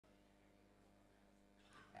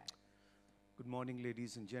Good morning,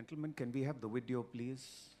 ladies and gentlemen. Can we have the video,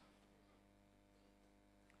 please?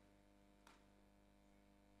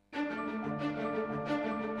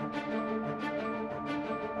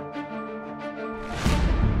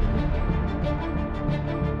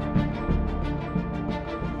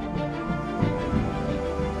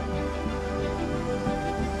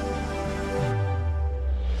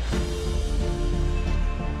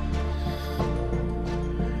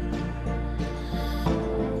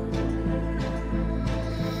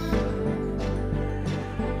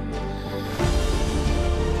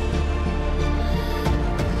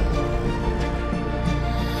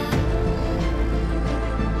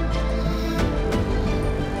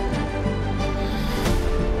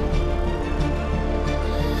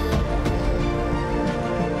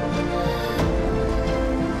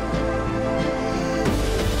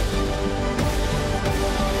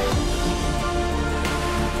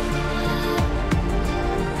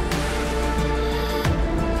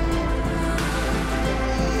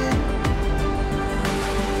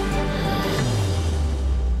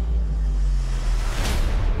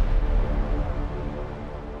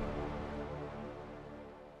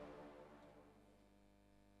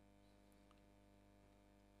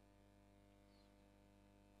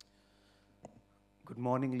 Good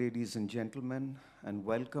morning, ladies and gentlemen, and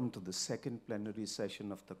welcome to the second plenary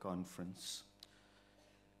session of the conference.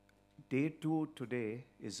 Day 2 today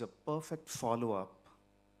is a perfect follow-up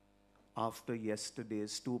after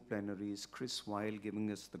yesterday's 2 plenaries, Chris Weil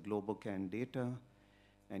giving us the GloboCan data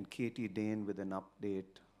and Katie Dane with an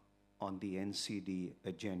update on the NCD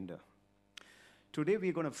agenda. Today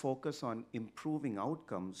we're going to focus on improving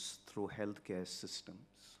outcomes through healthcare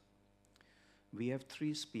systems. We have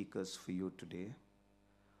 3 speakers for you today.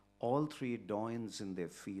 All 3 doyens in their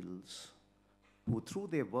fields who through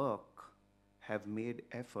their work have made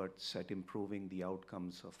efforts at improving the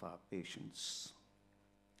outcomes of our patients.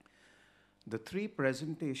 The 3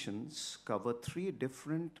 presentations cover 3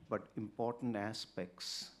 different but important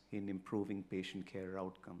aspects in improving patient care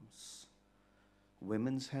outcomes: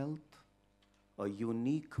 women's health, a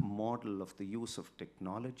unique model of the use of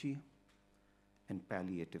technology, and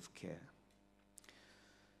palliative care.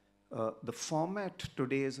 The format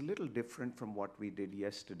today is a little different from what we did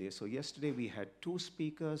yesterday. So yesterday we had 2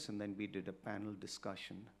 speakers and then we did a panel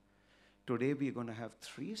discussion. Today we're going to have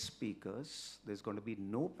 3 speakers. There's going to be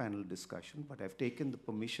no panel discussion, but I've taken the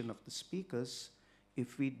permission of the speakers.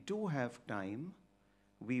 If we do have time,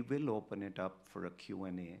 we will open it up for a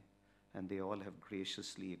Q&A, and they all have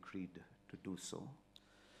graciously agreed to do so.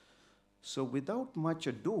 So without much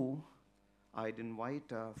ado, I'd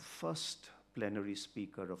invite our first plenary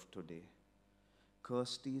speaker of today,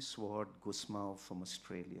 Kirsty Gusmao from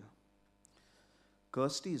Australia.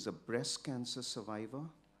 Kirsty is a breast cancer survivor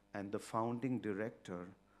and the founding director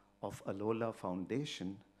of Alola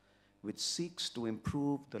Foundation, which seeks to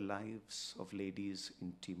improve the lives of ladies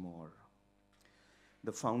in Timor.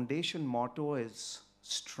 The foundation motto is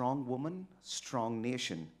 "Strong Woman, Strong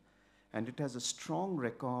Nation," and it has a strong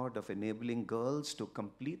record of enabling girls to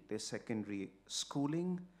complete their secondary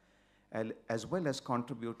schooling, as well as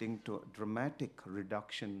contributing to a dramatic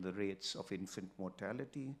reduction in the rates of infant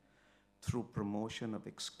mortality through promotion of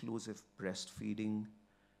exclusive breastfeeding,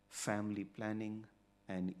 family planning,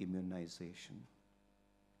 and immunization.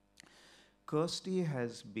 Kirsty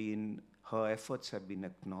her efforts have been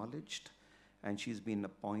acknowledged, and she's been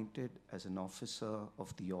appointed as an officer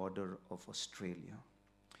of the Order of Australia.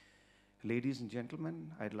 Ladies and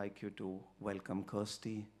gentlemen, I'd like you to welcome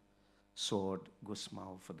Kirsty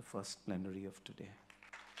Gusmao for the first plenary of today.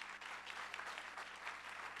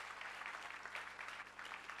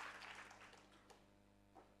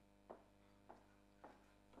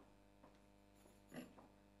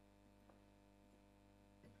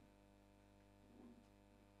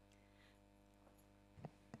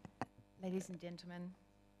 Ladies and gentlemen,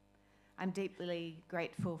 I'm deeply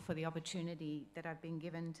grateful for the opportunity that I've been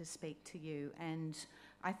given to speak to you, and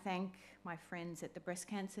I thank my friends at the Breast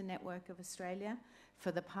Cancer Network of Australia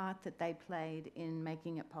for the part that they played in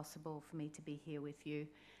making it possible for me to be here with you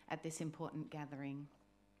at this important gathering.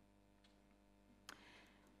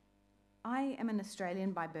 I am an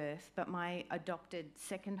Australian by birth, but my adopted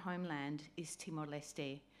second homeland is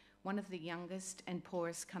Timor-Leste, one of the youngest and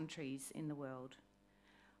poorest countries in the world.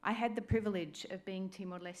 I had the privilege of being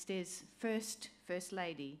Timor-Leste's First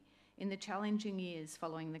Lady in the challenging years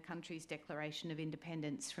following the country's declaration of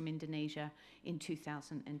independence from Indonesia in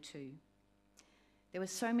 2002. There were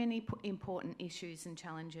so many important issues and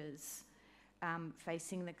challenges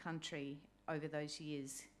facing the country over those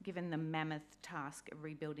years, given the mammoth task of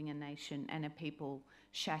rebuilding a nation and a people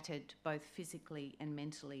shattered both physically and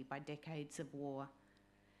mentally by decades of war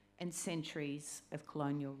and centuries of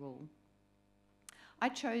colonial rule. I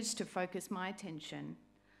chose to focus my attention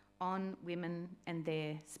on women and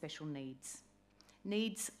their special needs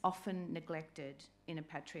often neglected in a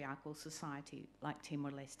patriarchal society like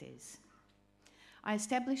Timor-Leste's. I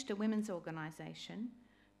established a women's organisation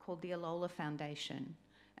called the Alola Foundation,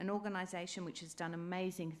 an organisation which has done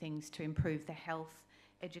amazing things to improve the health,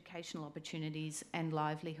 educational opportunities and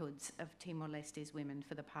livelihoods of Timor-Leste's women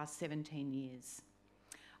for the past 17 years.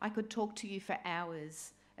 I could talk to you for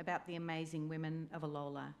hours about the amazing women of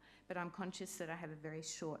Alola, but I'm conscious that I have a very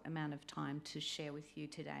short amount of time to share with you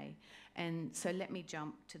today. And so let me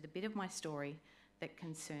jump to the bit of my story that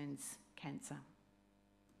concerns cancer.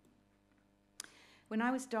 When I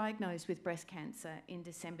was diagnosed with breast cancer in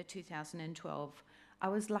December 2012, I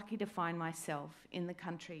was lucky to find myself in the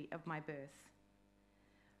country of my birth.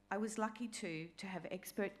 I was lucky too to have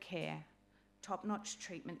expert care, top-notch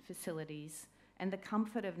treatment facilities, and the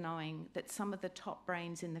comfort of knowing that some of the top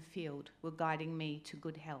brains in the field were guiding me to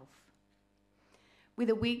good health. With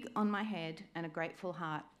a wig on my head and a grateful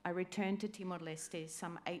heart, I returned to Timor-Leste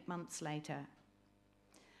some 8 months later.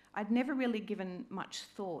 I'd never really given much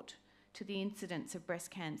thought to the incidence of breast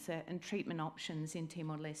cancer and treatment options in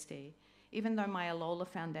Timor-Leste, even though my Alola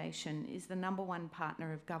Foundation is the #1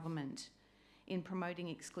 partner of government in promoting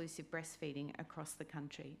exclusive breastfeeding across the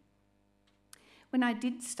country. When I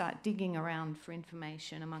did start digging around for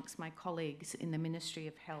information amongst my colleagues in the Ministry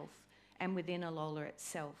of Health and within Alola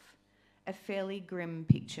itself, a fairly grim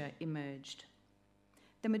picture emerged.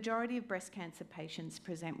 The majority of breast cancer patients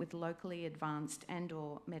present with locally advanced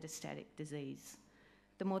and/or metastatic disease.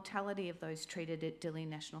 The mortality of those treated at Dili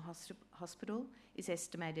National Hospital is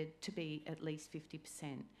estimated to be at least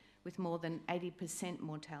 50%, with more than 80%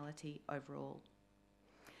 mortality overall.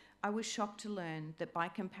 I was shocked to learn that by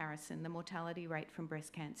comparison, the mortality rate from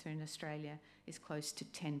breast cancer in Australia is close to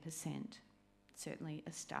 10%. Certainly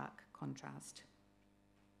a stark contrast.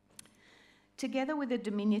 Together with a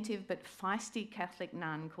diminutive but feisty Catholic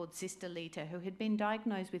nun called Sister Lita, who had been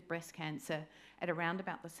diagnosed with breast cancer at around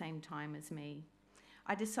about the same time as me,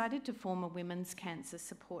 I decided to form a women's cancer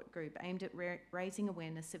support group aimed at raising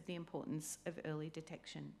awareness of the importance of early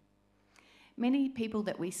detection. Many people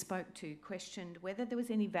that we spoke to questioned whether there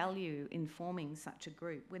was any value in forming such a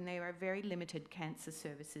group when there are very limited cancer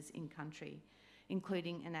services in country,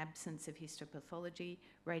 including an absence of histopathology,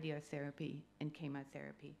 radiotherapy, and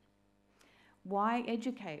chemotherapy. Why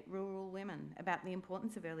educate rural women about the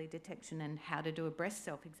importance of early detection and how to do a breast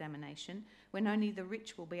self-examination when only the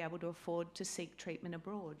rich will be able to afford to seek treatment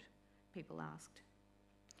abroad? People asked.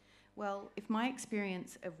 Well, if my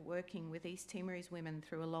experience of working with East Timorese women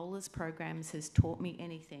through Alola's programs has taught me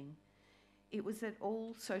anything, it was that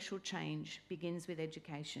all social change begins with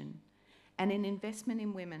education, and an investment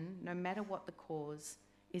in women, no matter what the cause,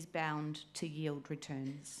 is bound to yield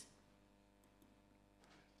returns.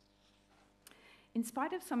 In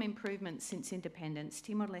spite of some improvements since independence,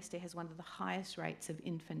 Timor-Leste has one of the highest rates of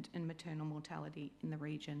infant and maternal mortality in the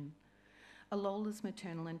region. Alola's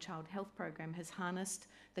maternal and child health program has harnessed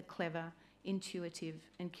the clever, intuitive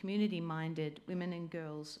and community-minded women and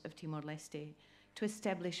girls of Timor-Leste to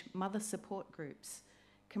establish mother support groups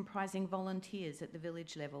comprising volunteers at the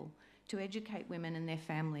village level to educate women and their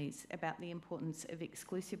families about the importance of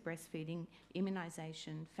exclusive breastfeeding,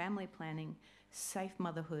 immunisation, family planning, safe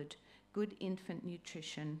motherhood, good infant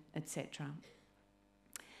nutrition, etc.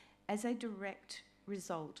 As a direct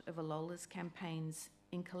result of Alola's campaigns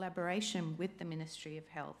in collaboration with the Ministry of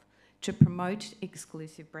Health to promote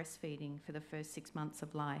exclusive breastfeeding for the first 6 months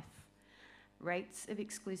of life, rates of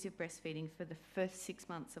exclusive breastfeeding for the first 6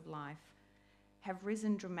 months of life have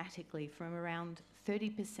risen dramatically from around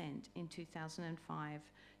 30% in 2005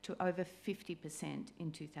 to over 50%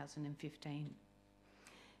 in 2015.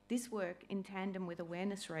 This work, in tandem with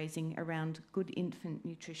awareness raising around good infant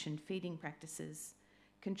nutrition feeding practices,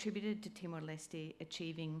 contributed to Timor-Leste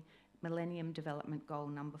achieving Millennium Development Goal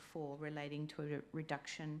number 4 relating to a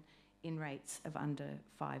reduction in rates of under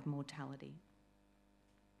 5 mortality.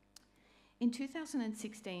 In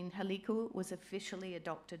 2016, Haliku was officially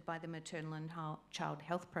adopted by the Maternal and Child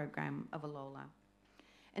Health Program of Alola.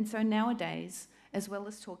 And so nowadays, as well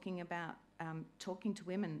as talking to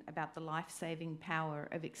women about the life-saving power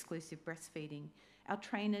of exclusive breastfeeding, our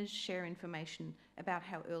trainers share information about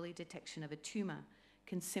how early detection of a tumour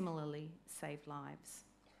can similarly save lives.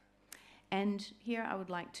 And here I would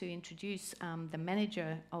like to introduce the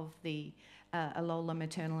manager of the Alola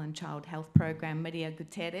Maternal and Child Health Program, Maria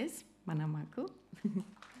Gutierrez. Manamaku.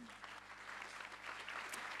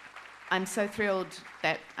 I'm so thrilled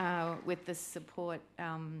that with the support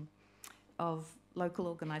of local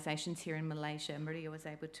organisations here in Malaysia, Maria was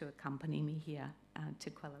able to accompany me here to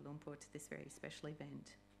Kuala Lumpur to this very special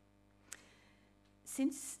event.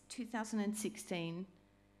 Since 2016,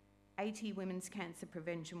 80 women's cancer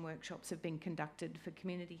prevention workshops have been conducted for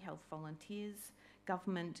community health volunteers,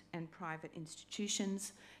 government and private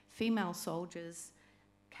institutions, female soldiers,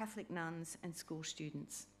 Catholic nuns and school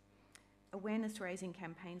students. Awareness-raising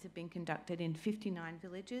campaigns have been conducted in 59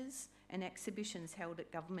 villages and exhibitions held at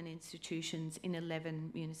government institutions in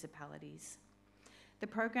 11 municipalities. The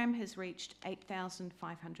program has reached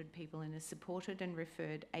 8,500 people and has supported and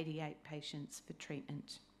referred 88 patients for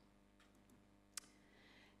treatment.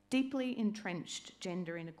 Deeply entrenched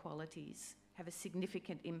gender inequalities have a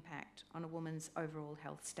significant impact on a woman's overall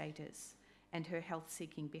health status and her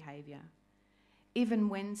health-seeking behaviour. Even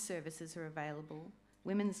when services are available,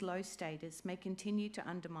 women's low status may continue to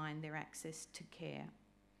undermine their access to care.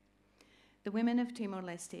 The women of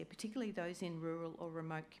Timor-Leste, particularly those in rural or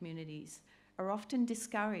remote communities, are often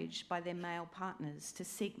discouraged by their male partners to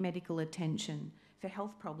seek medical attention for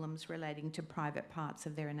health problems relating to private parts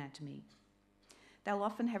of their anatomy. They'll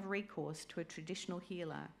often have recourse to a traditional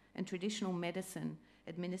healer and traditional medicine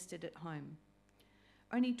administered at home.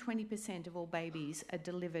 Only 20% of all babies are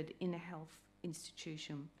delivered in a health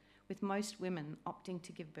institution, with most women opting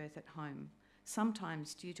to give birth at home,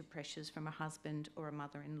 sometimes due to pressures from a husband or a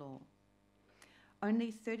mother-in-law.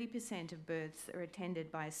 Only 30% of births are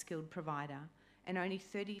attended by a skilled provider, and only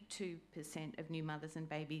 32% of new mothers and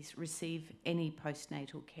babies receive any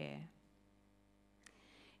postnatal care.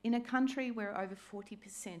 In a country where over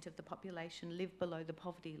 40% of the population live below the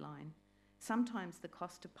poverty line, sometimes the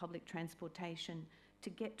cost of public transportation to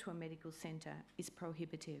get to a medical centre is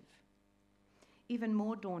prohibitive. Even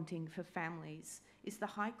more daunting for families is the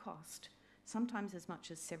high cost, sometimes as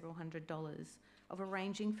much as several $100s, of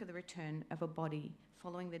arranging for the return of a body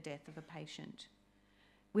following the death of a patient.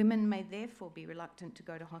 Women may therefore be reluctant to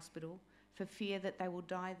go to hospital for fear that they will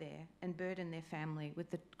die there and burden their family with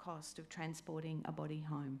the cost of transporting a body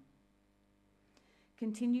home.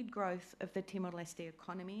 Continued growth of the Timor-Leste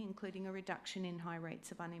economy, including a reduction in high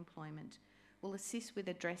rates of unemployment, will assist with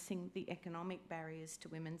addressing the economic barriers to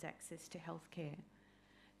women's access to healthcare.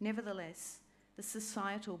 Nevertheless, the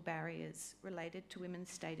societal barriers related to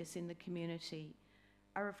women's status in the community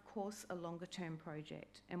are of course a longer-term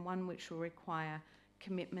project and one which will require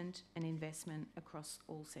commitment and investment across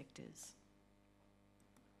all sectors.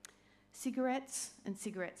 Cigarettes and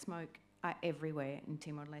cigarette smoke are everywhere in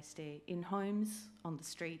Timor-Leste, in homes, on the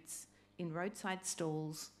streets, in roadside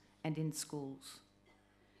stalls and in schools.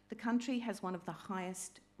 The country has one of the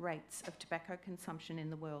highest rates of tobacco consumption in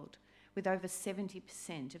the world, with over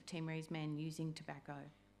 70% of Timorese men using tobacco.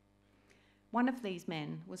 One of these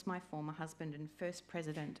men was my former husband and first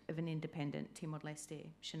president of an independent Timor-Leste,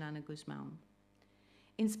 Shanana Gusmao.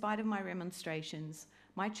 In spite of my remonstrations,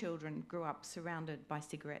 my children grew up surrounded by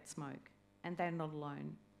cigarette smoke, and they're not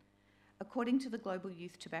alone. According to the Global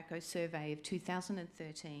Youth Tobacco Survey of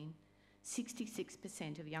 2013,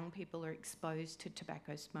 66% of young people are exposed to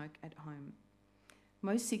tobacco smoke at home.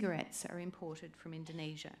 Most cigarettes are imported from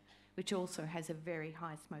Indonesia, which also has a very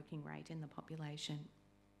high smoking rate in the population.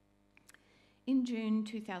 In June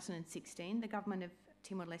 2016, the government of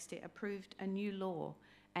Timor-Leste approved a new law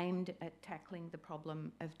aimed at tackling the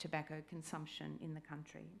problem of tobacco consumption in the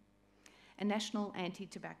country. A national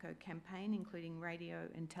anti-tobacco campaign, including radio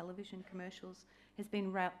and television commercials, has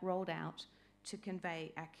been rolled out to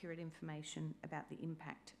convey accurate information about the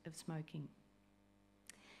impact of smoking.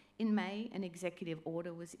 In May, an executive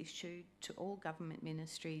order was issued to all government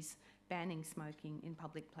ministries banning smoking in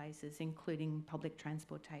public places, including public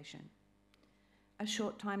transportation. A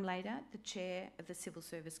short time later, the chair of the Civil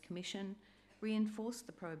Service Commission reinforced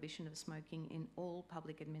the prohibition of smoking in all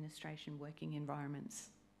public administration working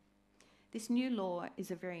environments. This new law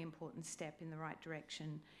is a very important step in the right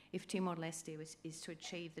direction if Timor-Leste is to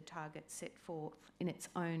achieve the targets set forth in its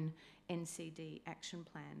own NCD action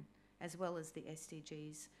plan, as well as the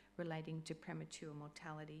SDGs relating to premature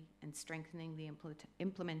mortality and strengthening the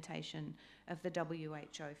implementation of the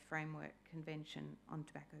WHO Framework Convention on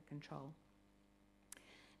Tobacco Control.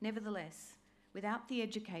 Nevertheless, without the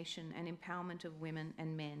education and empowerment of women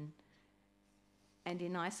and men, and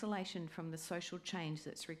in isolation from the social change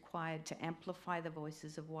that's required to amplify the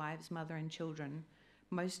voices of wives, mother and children,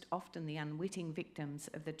 most often the unwitting victims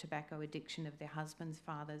of the tobacco addiction of their husbands,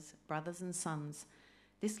 fathers, brothers and sons,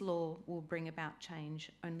 this law will bring about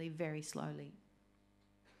change only very slowly.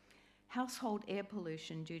 Household air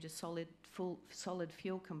pollution due to solid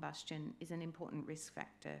fuel combustion is an important risk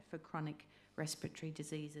factor for chronic respiratory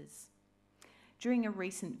diseases. During a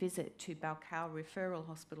recent visit to Balcao Referral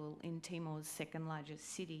Hospital in Timor's second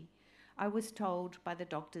largest city, I was told by the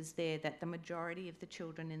doctors there that the majority of the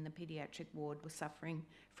children in the paediatric ward were suffering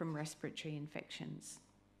from respiratory infections.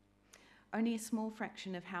 Only a small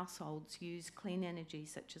fraction of households use clean energy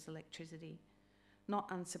such as electricity. Not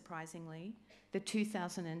unsurprisingly, the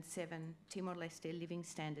 2007 Timor-Leste Living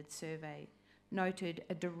Standards Survey noted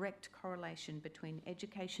a direct correlation between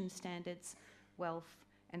education standards, wealth,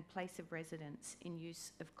 and place of residence in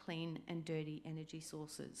use of clean and dirty energy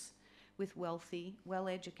sources, with wealthy,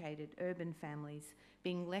 well-educated urban families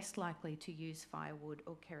being less likely to use firewood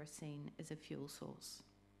or kerosene as a fuel source.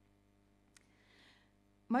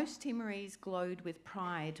 Most Timorese glowed with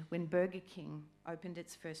pride when Burger King opened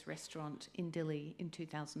its first restaurant in Dili in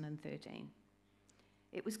 2013.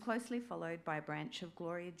 It was closely followed by a branch of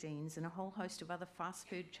Gloria Jean's and a whole host of other fast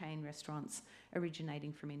food chain restaurants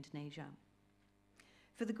originating from Indonesia.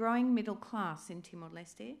 For the growing middle class in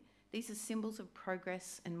Timor-Leste, these are symbols of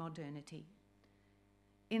progress and modernity.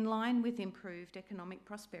 In line with improved economic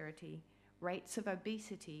prosperity, rates of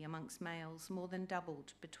obesity amongst males more than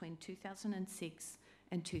doubled between 2006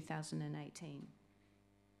 and 2018.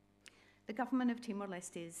 The Government of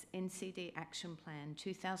Timor-Leste's NCD Action Plan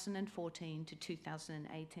 2014 to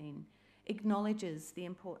 2018 acknowledges the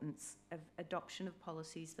importance of adoption of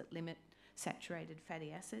policies that limit saturated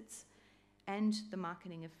fatty acids and the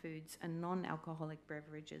marketing of foods and non-alcoholic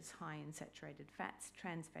beverages high in saturated fats,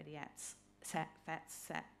 trans fatty acids,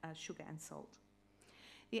 sugar and salt.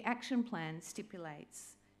 The action plan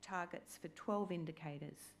stipulates targets for 12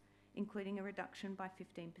 indicators, including a reduction by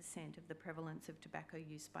 15% of the prevalence of tobacco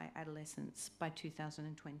use by adolescents by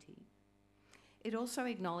 2020. It also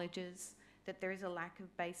acknowledges that there is a lack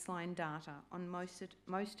of baseline data on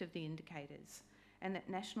most of the indicators and that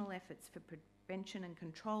national efforts for prevention and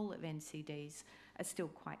control of NCDs are still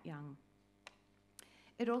quite young.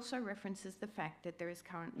 It also references the fact that there is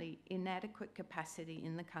currently inadequate capacity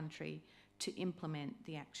in the country to implement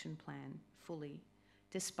the action plan fully,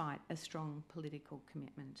 despite a strong political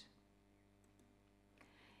commitment.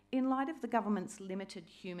 In light of the government's limited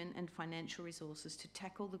human and financial resources to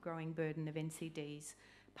tackle the growing burden of NCDs,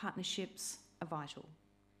 partnerships are vital.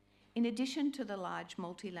 In addition to the large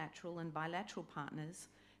multilateral and bilateral partners,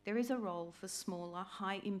 there is a role for smaller,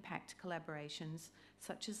 high-impact collaborations,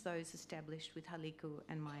 such as those established with Haliku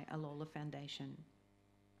and my Alola Foundation.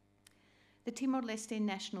 The Timor-Leste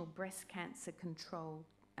National Breast Cancer Control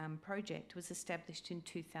Project was established in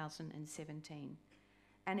 2017,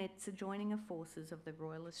 and it's a joining of forces of the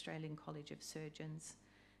Royal Australian College of Surgeons,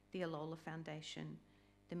 the Alola Foundation,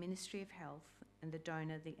 the Ministry of Health, and the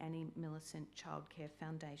donor, the Annie Millicent Childcare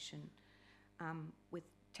Foundation, with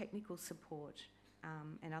technical support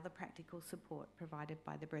and other practical support provided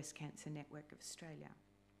by the Breast Cancer Network of Australia.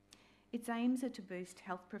 Its aims are to boost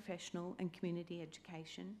health professional and community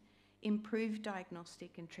education, improve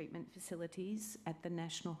diagnostic and treatment facilities at the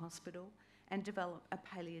National Hospital, and develop a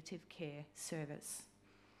palliative care service.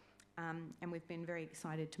 And we've been very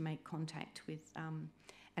excited to make contact with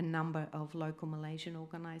a number of local Malaysian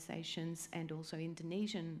organisations and also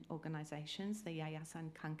Indonesian organisations, the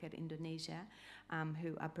Yayasan Kanker Indonesia,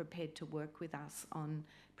 who are prepared to work with us on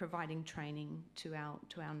providing training to our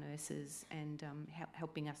nurses and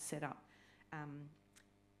helping us set up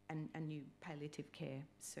a new palliative care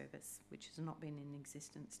service, which has not been in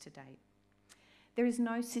existence to date. There is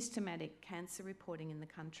no systematic cancer reporting in the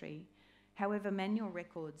country. However, manual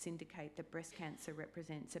records indicate that breast cancer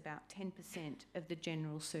represents about 10% of the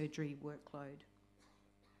general surgery workload.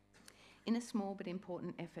 In a small but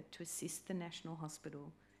important effort to assist the National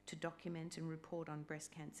Hospital to document and report on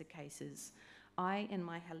breast cancer cases, I and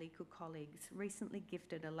my Haliku colleagues recently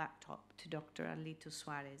gifted a laptop to Dr. Alito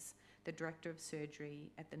Suarez, the Director of Surgery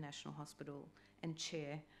at the National Hospital and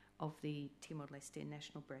Chair of the Timor-Leste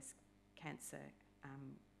National Breast Cancer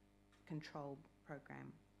Control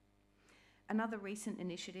Program. Another recent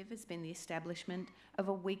initiative has been the establishment of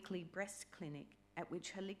a weekly breast clinic at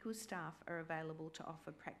which Haliku staff are available to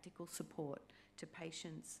offer practical support to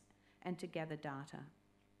patients and to gather data.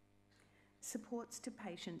 Supports to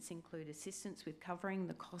patients include assistance with covering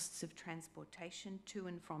the costs of transportation to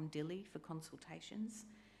and from Dili for consultations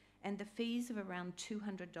and the fees of around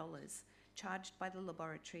 $200 charged by the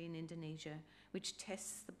laboratory in Indonesia, which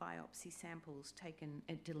tests the biopsy samples taken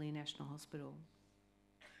at Dili National Hospital.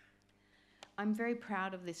 I'm very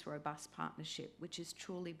proud of this robust partnership, which is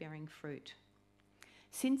truly bearing fruit.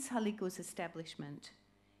 Since Haliku's establishment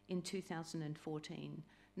in 2014,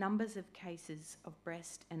 numbers of cases of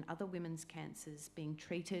breast and other women's cancers being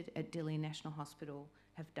treated at Dili National Hospital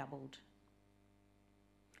have doubled.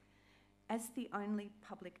 As the only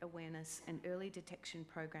public awareness and early detection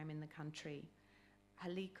program in the country,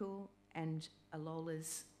 Haliku and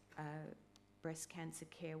Alola's breast cancer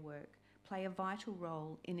care work play a vital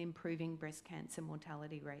role in improving breast cancer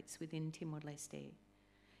mortality rates within Timor-Leste.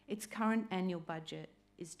 Its current annual budget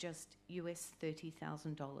is just US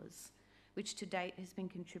 $30,000, which to date has been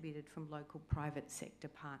contributed from local private sector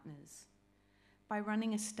partners. By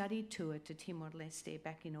running a study tour to Timor-Leste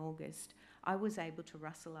back in August, I was able to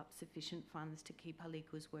rustle up sufficient funds to keep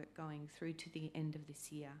Haliku's work going through to the end of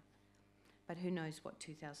this year. But who knows what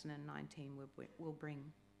 2019 will bring.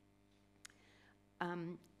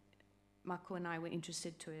 Mako and I were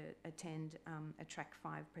interested to attend a Track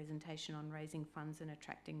 5 presentation on raising funds and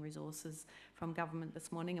attracting resources from government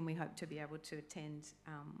this morning, and we hope to be able to attend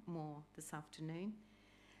more this afternoon.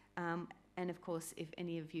 And of course, if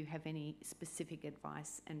any of you have any specific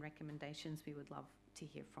advice and recommendations, we would love to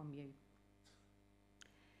hear from you.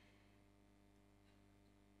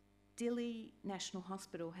 Dili National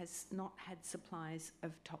Hospital has not had supplies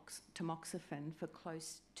of tamoxifen for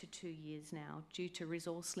close to 2 years now due to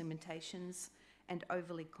resource limitations and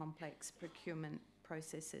overly complex procurement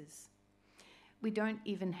processes. We don't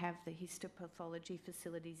even have the histopathology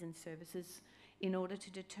facilities and services in order to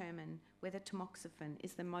determine whether tamoxifen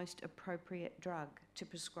is the most appropriate drug to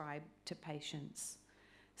prescribe to patients.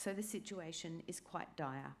 So the situation is quite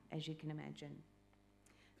dire, as you can imagine.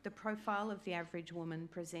 The profile of the average woman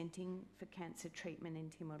presenting for cancer treatment in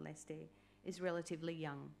Timor-Leste is relatively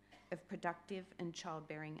young, of productive and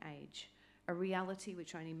childbearing age, a reality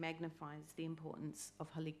which only magnifies the importance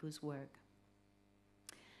of Haliku's work.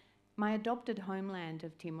 My adopted homeland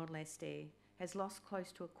of Timor-Leste has lost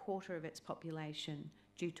close to a quarter of its population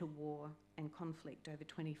due to war and conflict over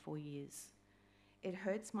 24 years. It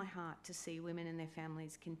hurts my heart to see women and their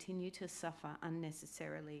families continue to suffer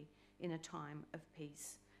unnecessarily in a time of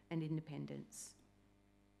peace and independence.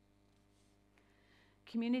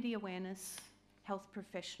 Community awareness, health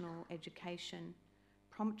professional education,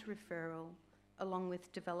 prompt referral, along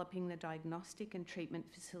with developing the diagnostic and treatment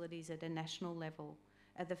facilities at a national level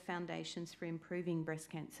are the foundations for improving breast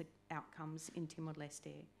cancer outcomes in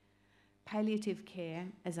Timor-Leste. Palliative care,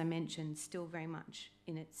 as I mentioned, still very much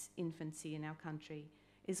in its infancy in our country,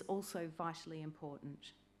 is also vitally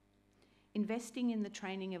important. Investing in the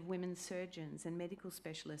training of women surgeons and medical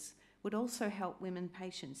specialists would also help women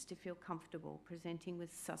patients to feel comfortable presenting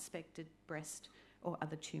with suspected breast or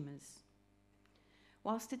other tumours.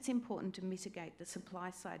 Whilst it's important to mitigate the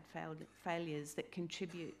supply-side failures that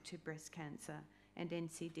contribute to breast cancer and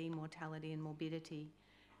NCD mortality and morbidity,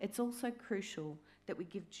 it's also crucial that we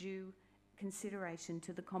give due consideration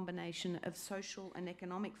to the combination of social and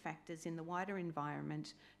economic factors in the wider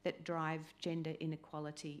environment that drive gender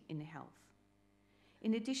inequality in health.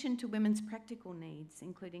 In addition to women's practical needs,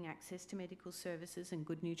 including access to medical services and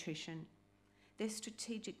good nutrition, their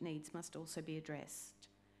strategic needs must also be addressed.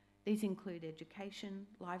 These include education,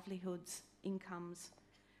 livelihoods, incomes,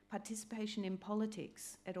 participation in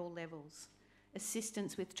politics at all levels,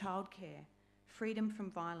 assistance with childcare, freedom from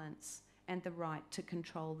violence, and the right to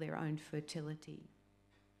control their own fertility.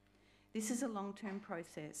 This is a long-term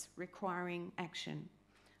process requiring action.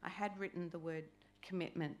 I had written the word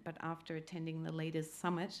commitment, but after attending the Leaders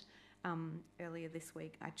Summit earlier this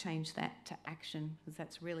week, I changed that to action, because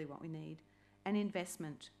that's really what we need, and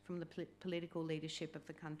investment from the political leadership of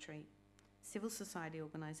the country, civil society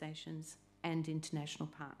organisations, and international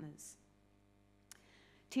partners.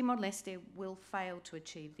 Timor-Leste will fail to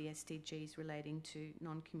achieve the SDGs relating to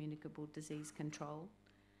non-communicable disease control.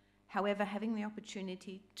 However, having the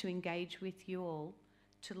opportunity to engage with you all,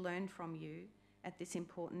 to learn from you at this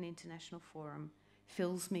important international forum,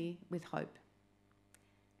 fills me with hope.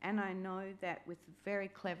 And I know that with very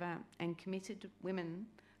clever and committed women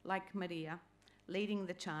like Maria leading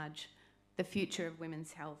the charge, the future of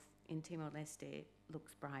women's health in Timor-Leste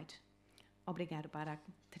looks bright. Obrigado, Barak.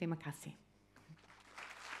 Terima kasih.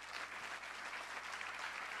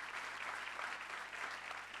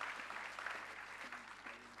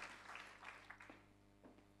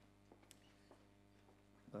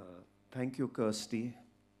 Thank you, Kirsty.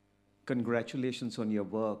 Congratulations on your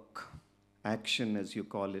work, action as you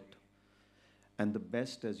call it, and the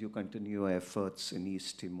best as you continue your efforts in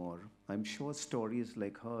East Timor. I'm sure stories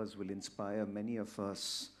like hers will inspire many of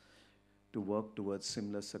us to work towards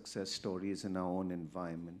similar success stories in our own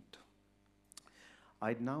environment.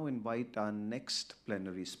 I'd now invite our next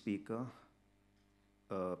plenary speaker,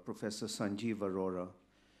 Professor Sanjeev Arora.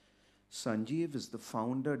 Sanjeev is the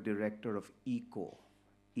founder director of ECO.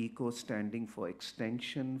 standing for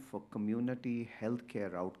Extension for Community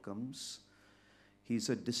Healthcare Outcomes. He's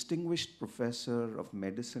a distinguished professor of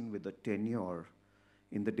medicine with a tenure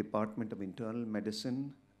in the Department of Internal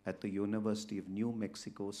Medicine at the University of New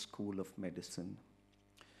Mexico School of Medicine.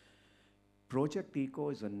 Project ECO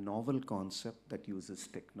is a novel concept that uses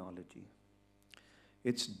technology.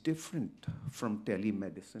 It's different from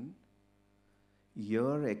telemedicine.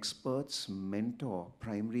 Here, experts mentor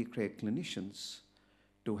primary care clinicians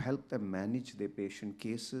to help them manage their patient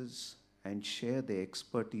cases and share their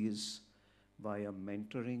expertise via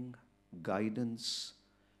mentoring, guidance,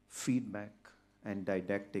 feedback, and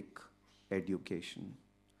didactic education.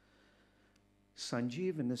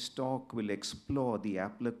 Sanjeev in his talk will explore the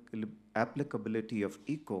applicability of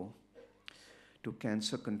ECO to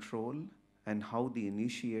cancer control and how the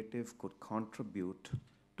initiative could contribute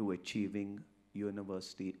to achieving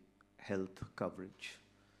university health coverage.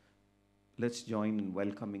 Let's join in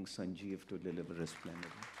welcoming Sanjeev to deliver his plenary.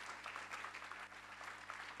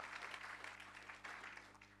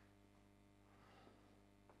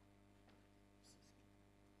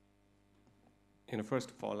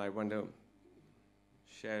 First of all, I want to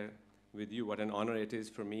share with you what an honor it is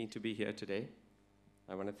for me to be here today.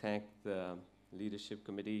 I want to thank the leadership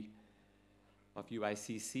committee of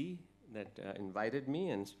UICC that invited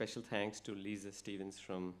me, and special thanks to Lisa Stevens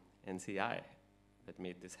from NCI that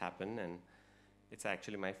made this happen. And it's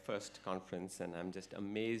actually my first conference, and I'm just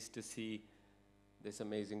amazed to see this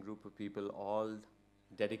amazing group of people all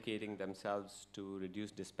dedicating themselves to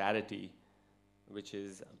reduce disparity, which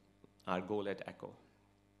is our goal at ECHO.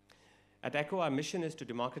 At ECHO, our mission is to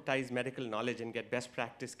democratize medical knowledge and get best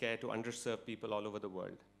practice care to underserved people all over the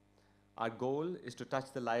world. Our goal is to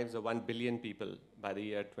touch the lives of 1 billion people by the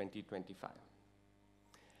year 2025.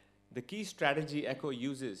 The key strategy ECHO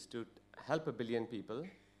uses to help 1 billion people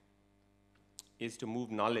is to move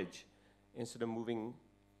knowledge instead of moving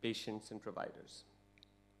patients and providers.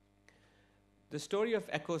 The story of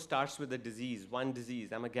ECHO starts with a disease, one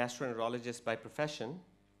disease. I'm a gastroenterologist by profession,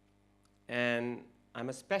 and I'm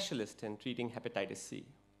a specialist in treating hepatitis C.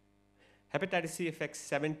 Hepatitis C affects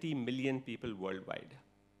 70 million people worldwide.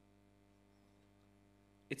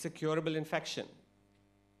 It's a curable infection,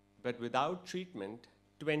 but without treatment,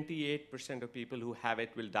 28% of people who have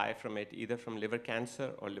it will die from it, either from liver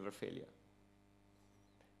cancer or liver failure.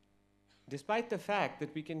 Despite the fact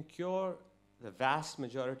that we can cure the vast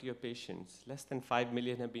majority of patients, less than 5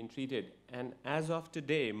 million have been treated, and as of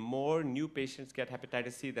today, more new patients get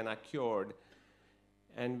hepatitis C than are cured,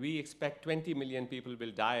 and we expect 20 million people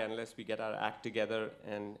will die unless we get our act together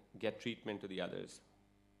and get treatment to the others.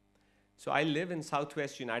 So I live in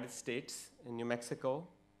Southwest United States, in New Mexico,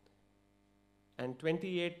 and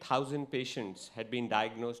 28,000 patients had been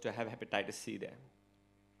diagnosed to have hepatitis C there.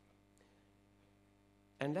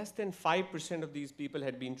 And less than 5% of these people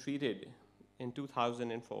had been treated in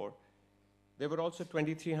 2004. There were also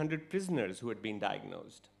 2,300 prisoners who had been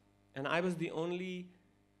diagnosed. And I was the only,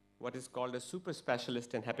 what is called a super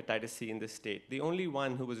specialist in hepatitis C in this state, the only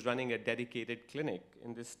one who was running a dedicated clinic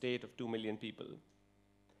in this state of 2 million people.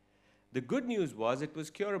 The good news was it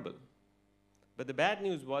was curable. But the bad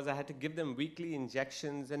news was I had to give them weekly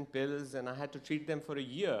injections and pills, and I had to treat them for a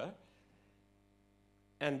year.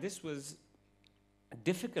 And this was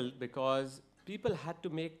difficult because people had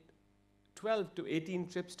to make 12 to 18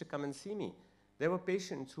 trips to come and see me. There were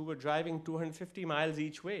patients who were driving 250 miles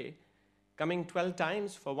each way, coming 12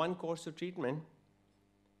 times for one course of treatment,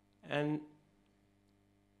 and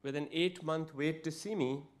with an 8-month wait to see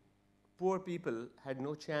me, poor people had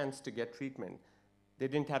no chance to get treatment. They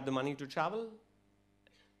didn't have the money to travel,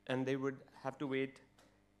 and they would have to wait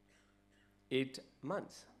 8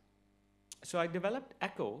 months. So I developed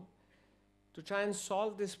ECHO to try and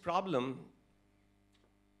solve this problem.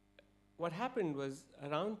 What happened was,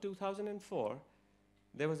 around 2004,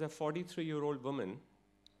 there was a 43-year-old woman.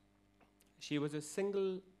 She was a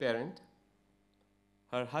single parent.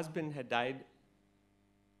 Her husband had died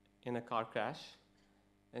in a car crash,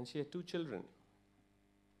 and she had 2 children.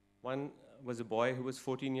 One was a boy who was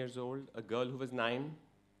 14 years old, a girl who was 9.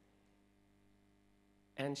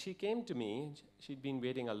 And she came to me. She'd been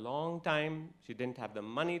waiting a long time. She didn't have the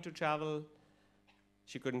money to travel.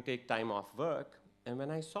 She couldn't take time off work. And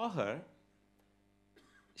when I saw her,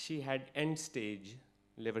 she had end-stage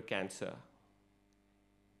liver cancer.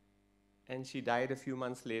 And she died a few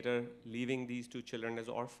months later, leaving these 2 children as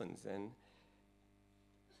orphans. And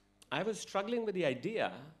I was struggling with the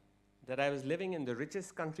idea that I was living in the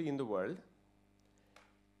richest country in the world,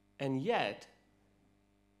 and yet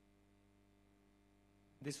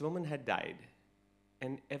this woman had died.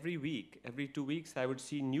 And every week, every 2 weeks, I would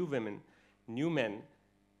see new women, new men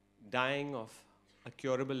dying of a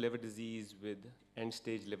curable liver disease with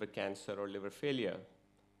end-stage liver cancer or liver failure.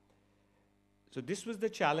 So this was the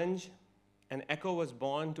challenge, and ECHO was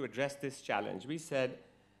born to address this challenge. We said,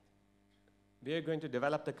 we are going to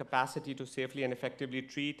develop the capacity to safely and effectively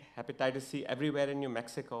treat hepatitis C everywhere in New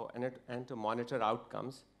Mexico and to monitor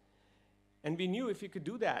outcomes. And we knew if we could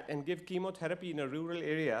do that and give chemotherapy in a rural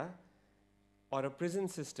area or a prison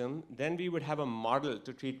system, then we would have a model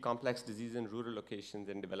to treat complex disease in rural locations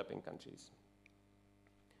in developing countries.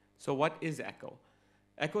 So what is ECHO?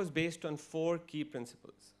 ECHO is based on 4 key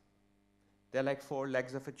principles. They're like 4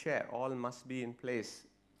 legs of a chair. All must be in place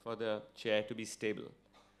for the chair to be stable.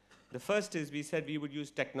 The first is we said we would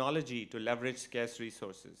use technology to leverage scarce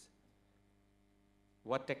resources.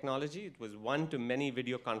 What technology? It was one-to-many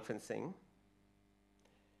video conferencing.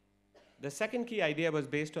 The second key idea was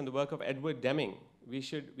based on the work of Edward Deming. We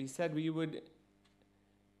said we would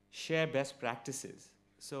share best practices.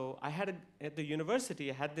 So at the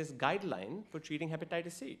university, I had this guideline for treating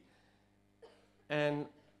hepatitis C. And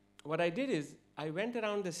what I did is I went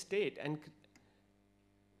around the state and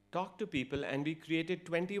talked to people, and we created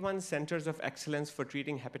 21 centers of excellence for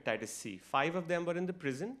treating hepatitis C. 5 of them were in the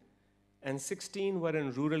prison, and 16 were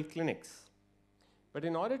in rural clinics. But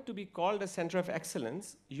in order to be called a center of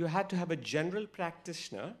excellence, you had to have a general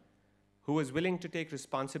practitioner who was willing to take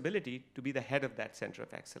responsibility to be the head of that center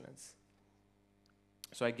of excellence.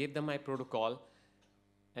 So I gave them my protocol,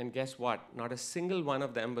 and guess what? Not a single one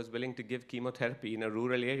of them was willing to give chemotherapy in a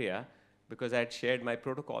rural area because I had shared my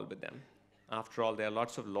protocol with them. After all, there are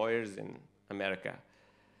lots of lawyers in America.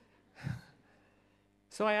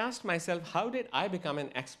 So I asked myself, how did I become an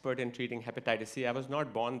expert in treating hepatitis C? I was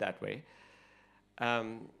not born that way.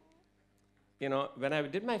 When I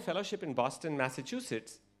did my fellowship in Boston,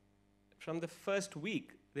 Massachusetts, from the first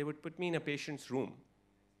week, they would put me in a patient's room.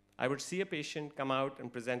 I would see a patient, come out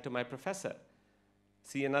and present to my professor,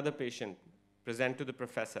 see another patient, present to the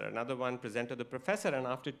professor, another one, present to the professor, and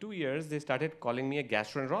after 2 years, they started calling me a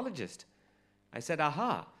gastroenterologist. I said,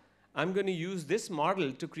 aha, I'm going to use this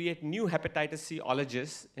model to create new hepatitis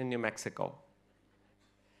C-ologists in New Mexico.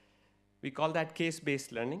 We call that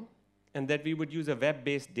case-based learning, and that we would use a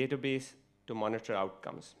web-based database to monitor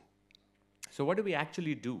outcomes. So what do we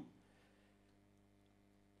actually do?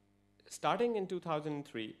 Starting in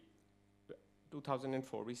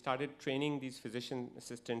 2004, we started training these physician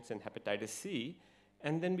assistants in hepatitis C,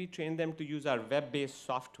 and then we trained them to use our web-based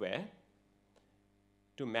software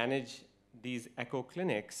to manage these ECHO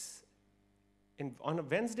clinics. On a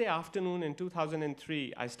Wednesday afternoon in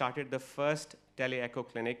 2003, I started the first tele-ECHO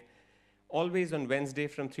clinic, always on Wednesday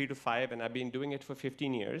from 3 to 5, and I've been doing it for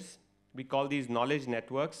 15 years. We call these knowledge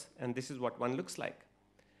networks, and this is what one looks like.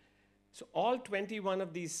 So all 21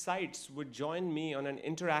 of these sites would join me on an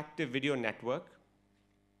interactive video network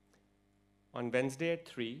on Wednesday at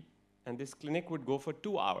 3, and this clinic would go for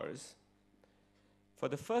 2 hours. For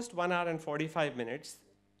the first 1 hour and 45 minutes,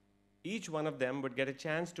 each one of them would get a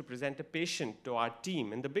chance to present a patient to our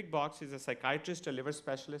team. In the big box is a psychiatrist, a liver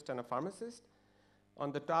specialist, and a pharmacist.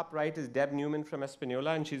 On the top right is Deb Newman from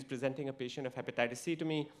Espanola, and she's presenting a patient of hepatitis C to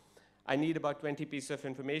me. I need about 20 pieces of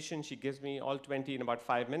information. She gives me all 20 in about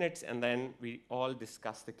 5 minutes, and then we all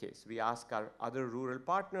discuss the case. We ask our other rural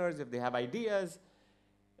partners if they have ideas.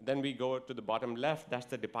 Then we go to the bottom left. That's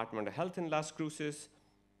the Department of Health in Las Cruces.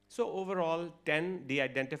 So overall, 10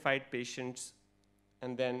 de-identified patients,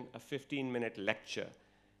 and then a 15-minute lecture.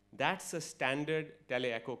 That's a standard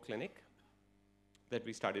tele-ECHO clinic that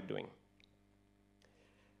we started doing.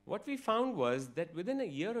 What we found was that within a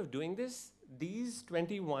year of doing this, these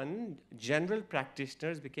 21 general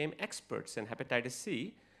practitioners became experts in hepatitis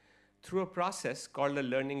C through a process called a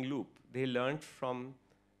learning loop. They learned from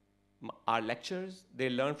our lectures, they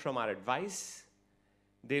learned from our advice,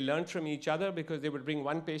 they learned from each other because they would bring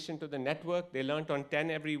one patient to the network, they learned on 10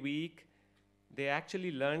 every week, they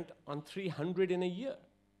actually learned on 300 in a year.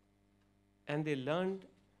 And they learned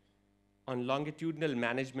on longitudinal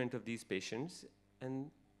management of these patients, and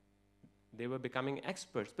they were becoming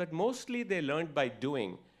experts. But mostly they learned by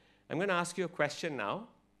doing. I'm going to ask you a question now.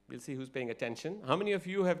 We'll see who's paying attention. How many of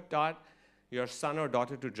you have taught your son or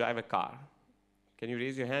daughter to drive a car? Can you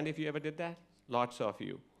raise your hand if you ever did that? Lots of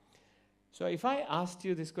you. So if I asked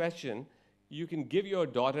you this question, you can give your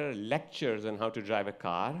daughter lectures on how to drive a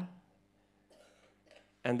car,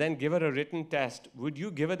 and then give her a written test. Would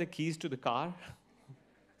you give her the keys to the car?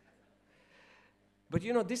 But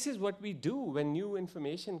this is what we do when new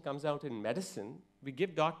information comes out in medicine. We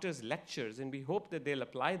give doctors lectures, and we hope that they'll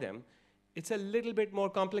apply them. It's a little bit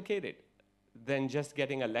more complicated than just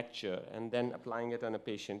getting a lecture and then applying it on a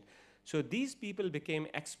patient. So these people became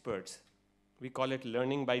experts We call it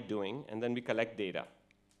learning by doing, and then we collect data.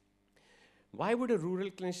 Why would a rural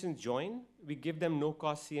clinician join? We give them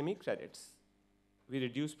no-cost CME credits. We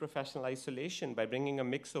reduce professional isolation by bringing a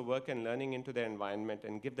mix of work and learning into their environment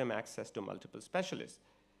and give them access to multiple specialists.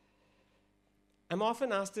 I'm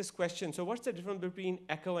often asked this question, so what's the difference between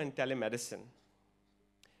echo and telemedicine?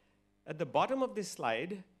 At the bottom of this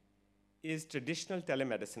slide is traditional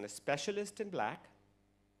telemedicine. A specialist in black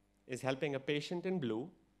is helping a patient in blue,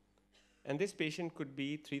 and this patient could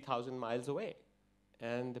be 3,000 miles away,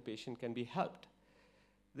 and the patient can be helped.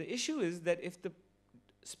 The issue is that if the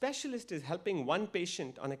specialist is helping one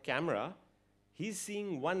patient on a camera, he's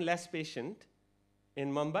seeing one less patient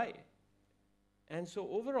in Mumbai. And so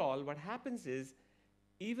overall, what happens is,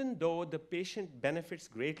 even though the patient benefits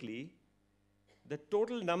greatly, the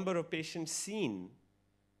total number of patients seen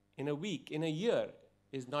in a week, in a year,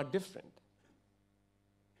 is not different.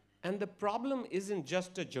 And the problem isn't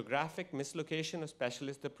just a geographic mislocation of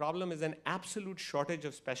specialists. The problem is an absolute shortage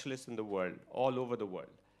of specialists in the world, all over the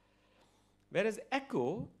world. Whereas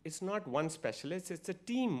echo, it's not one specialist, it's a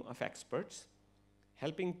team of experts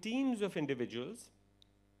helping teams of individuals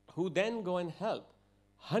who then go and help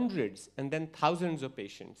hundreds and then thousands of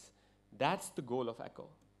patients. That's the goal of echo.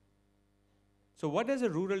 So what does a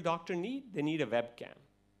rural doctor need? They need a webcam.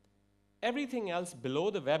 Everything else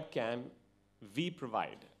below the webcam, we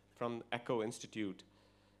provide from Echo Institute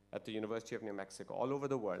at the University of New Mexico, all over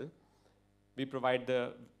the world. We provide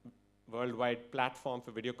the worldwide platform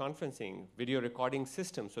for video conferencing, video recording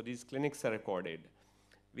system, so these clinics are recorded.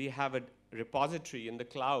 We have a repository in the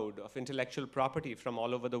cloud of intellectual property from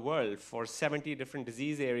all over the world for 70 different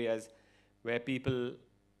disease areas where people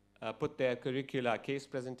put their curricula, case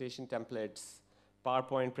presentation templates,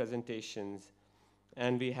 PowerPoint presentations,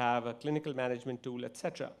 and we have a clinical management tool,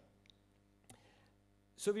 etc.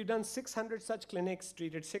 So we've done 600 such clinics,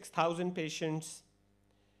 treated 6,000 patients,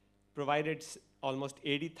 provided almost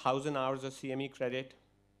 80,000 hours of CME credit.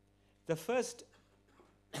 The first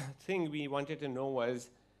thing we wanted to know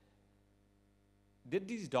was, did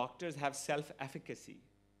these doctors have self-efficacy?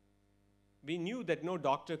 We knew that no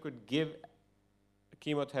doctor could give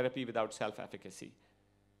chemotherapy without self-efficacy.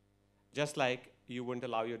 Just like you wouldn't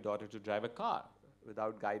allow your daughter to drive a car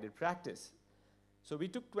without guided practice. So we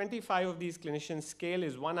took 25 of these clinicians. Scale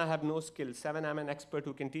is 1, I have no skill. 7, I'm an expert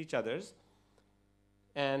who can teach others.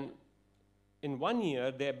 And in 1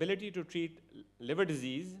 year, the ability to treat liver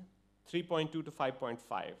disease, 3.2 to 5.5.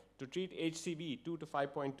 To treat HCV, 2 to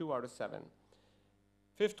 5.2 out of 7.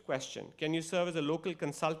 Fifth question, can you serve as a local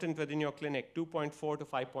consultant within your clinic, 2.4 to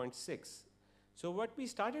 5.6. So what we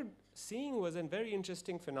started seeing was a very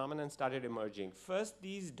interesting phenomenon started emerging. First,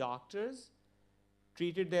 these doctors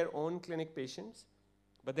treated their own clinic patients,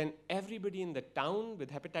 but then everybody in the town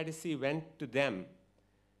with hepatitis C went to them.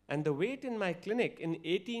 And the wait in my clinic in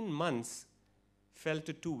 18 months fell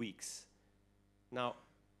to 2 weeks. Now,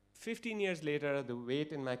 15 years later, the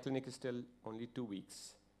wait in my clinic is still only 2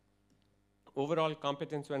 weeks. Overall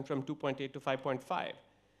competence went from 2.8 to 5.5.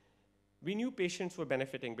 We knew patients were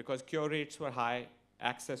benefiting because cure rates were high,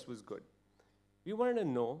 access was good. We wanted to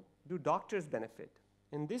know, do doctors benefit?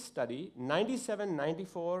 In this study, 97,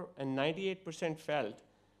 94, and 98% felt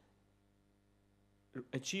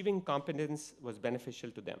achieving competence was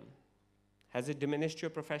beneficial to them. Has it diminished your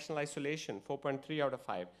professional isolation? 4.3 out of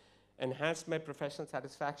 5. Enhanced my professional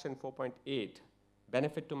satisfaction? 4.8.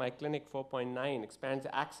 Benefit to my clinic? 4.9. Expands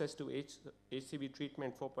access to HCV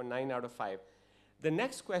treatment? 4.9 out of 5. The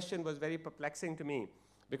next question was very perplexing to me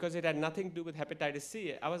because it had nothing to do with hepatitis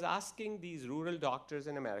C. I was asking these rural doctors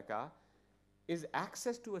in America, is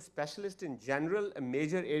access to a specialist in general a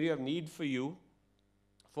major area of need for you?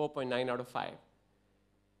 4.9 out of 5.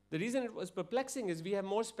 The reason it was perplexing is we have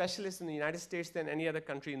more specialists in the United States than any other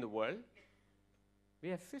country in the world. We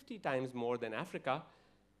have 50 times more than Africa,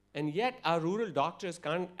 and yet our rural doctors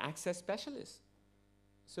can't access specialists.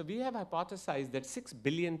 So we have hypothesized that 6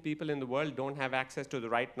 billion people in the world don't have access to the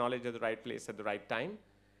right knowledge at the right place at the right time.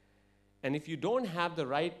 And if you don't have the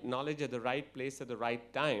right knowledge at the right place at the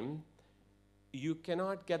right time, you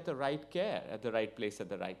cannot get the right care at the right place at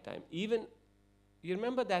the right time. Even, you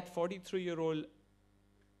remember that 43-year-old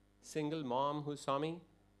single mom who saw me?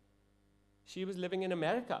 She was living in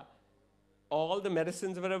America. All the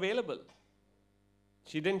medicines were available.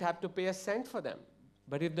 She didn't have to pay a cent for them.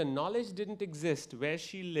 But if the knowledge didn't exist where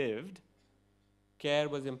she lived, care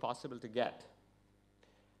was impossible to get.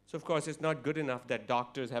 So of course, it's not good enough that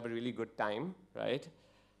doctors have a really good time, right?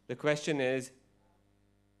 The question is,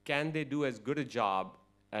 can they do as good a job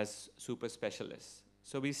as super specialists?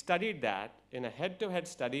 So we studied that in a head-to-head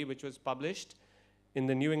study which was published in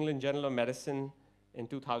the New England Journal of Medicine in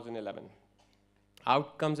 2011.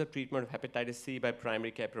 Outcomes of treatment of hepatitis C by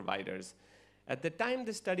primary care providers. At the time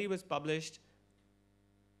the study was published,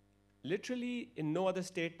 literally in no other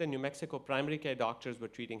state than New Mexico, primary care doctors were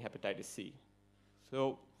treating hepatitis C.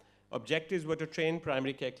 So objectives were to train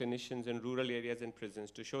primary care clinicians in rural areas and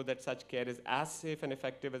prisons to show that such care is as safe and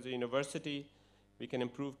effective as a university. We can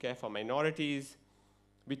improve care for minorities.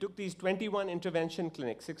 We took these 21 intervention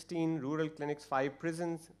clinics, 16 rural clinics, 5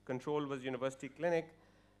 prisons. Control was university clinic.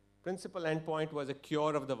 Principal endpoint was a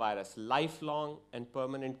cure of the virus, lifelong and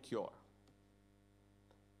permanent cure.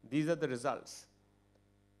 These are the results.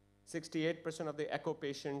 68% of the echo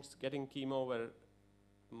patients getting chemo were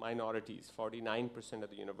minorities, 49%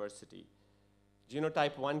 of the university.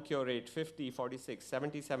 Genotype 1 cure rate, 50, 46,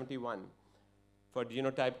 70, 71 for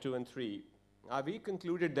genotype 2 and 3. We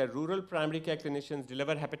concluded that rural primary care clinicians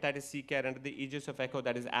deliver hepatitis C care under the aegis of ECHO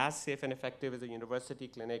that is as safe and effective as a university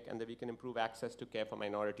clinic, and that we can improve access to care for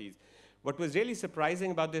minorities. What was really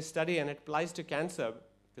surprising about this study, and it applies to cancer,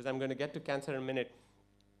 because I'm going to get to cancer in a minute,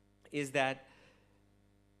 is that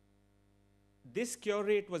this cure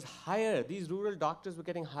rate was higher. These rural doctors were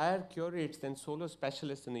getting higher cure rates than solo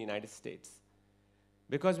specialists in the United States.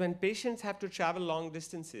 Because when patients have to travel long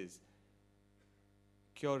distances,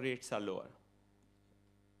 cure rates are lower.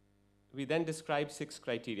 We then described 6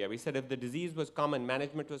 criteria. We said if the disease was common,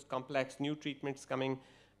 management was complex, new treatments coming,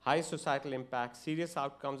 high societal impact, serious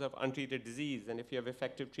outcomes of untreated disease, and if you have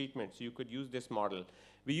effective treatments, you could use this model.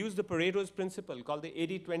 We used the Pareto's principle called the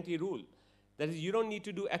 80-20 rule. That is, you don't need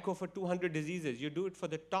to do echo for 200 diseases. You do it for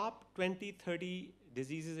the top 20, 30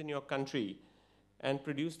 diseases in your country and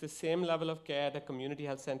produce the same level of care at a community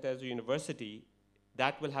health center as a university.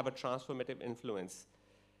 That will have a transformative influence.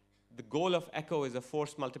 The goal of ECHO is a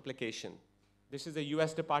force multiplication. This is a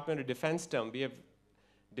US Department of Defense term. We have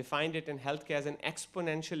defined it in healthcare as an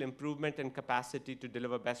exponential improvement in capacity to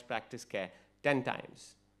deliver best practice care 10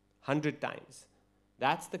 times, 100 times.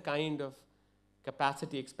 That's the kind of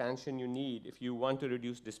capacity expansion you need if you want to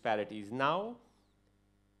reduce disparities. Now,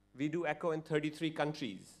 we do ECHO in 33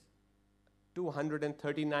 countries,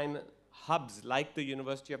 239 hubs like the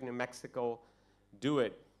University of New Mexico do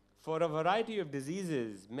it. For a variety of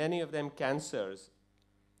diseases, many of them cancers,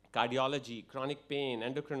 cardiology, chronic pain,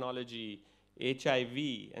 endocrinology,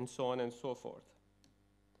 HIV, and so on and so forth.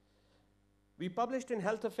 We published in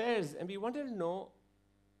Health Affairs, and we wanted to know,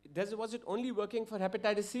 was it only working for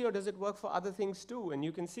hepatitis C, or does it work for other things too? And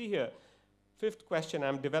you can see here, 5th question,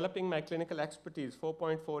 I'm developing my clinical expertise,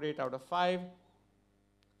 4.48 out of 5.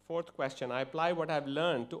 4th question, I apply what I've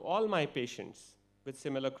learned to all my patients with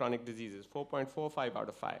similar chronic diseases, 4.45 out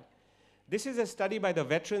of 5. This is a study by the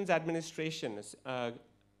Veterans Administration, a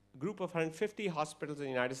group of 150 hospitals in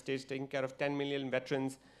the United States taking care of 10 million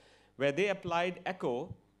veterans, where they applied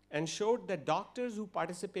ECHO and showed that doctors who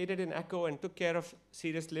participated in ECHO and took care of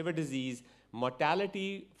serious liver disease,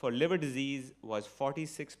 mortality for liver disease was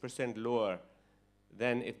 46% lower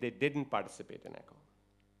than if they didn't participate in ECHO.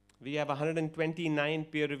 We have 129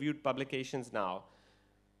 peer-reviewed publications now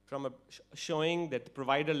showing that the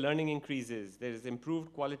provider learning increases, there is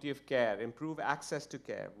improved quality of care, improved access to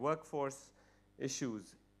care, workforce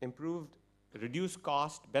issues, improved, reduced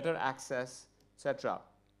cost, better access, etc.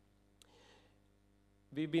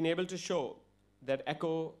 We've been able to show that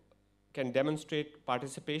ECHO can demonstrate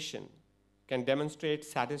participation, can demonstrate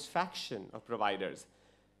satisfaction of providers.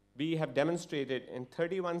 We have demonstrated in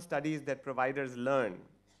 31 studies that providers learn.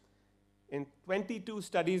 In 22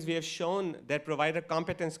 studies, we have shown that provider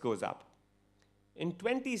competence goes up. In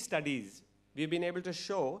 20 studies, we've been able to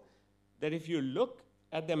show that if you look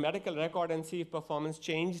at the medical record and see if performance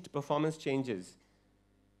changed, performance changes.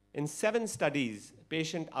 In 7 studies,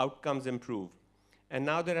 patient outcomes improve. And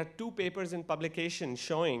now there are 2 papers in publication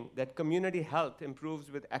showing that community health improves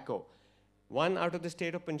with ECHO. One out of the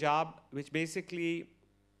state of Punjab, which basically,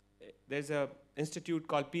 there's an institute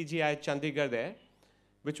called PGI Chandigarh there,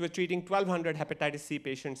 which was treating 1,200 hepatitis C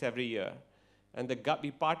patients every year. And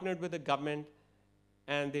we partnered with the government,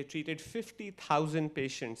 and they treated 50,000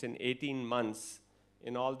 patients in 18 months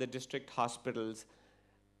in all the district hospitals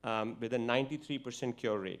with a 93%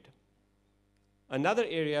 cure rate. Another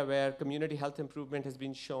area where community health improvement has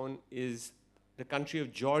been shown is the country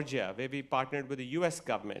of Georgia, where we partnered with the US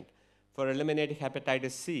government for eliminating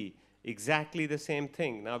hepatitis C. Exactly the same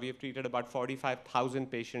thing. Now we have treated about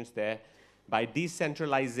 45,000 patients there by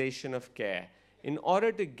decentralization of care. In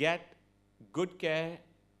order to get good care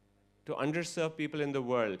to underserved people in the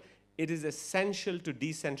world, it is essential to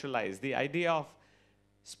decentralize. The idea of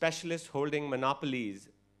specialists holding monopolies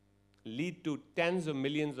lead to tens of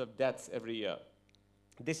millions of deaths every year.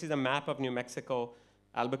 This is a map of New Mexico,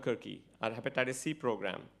 Albuquerque, our hepatitis C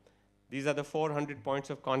program. These are the 400 points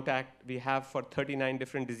of contact we have for 39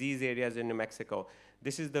 different disease areas in New Mexico.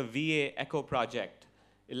 This is the VA ECHO project.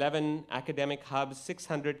 11 academic hubs,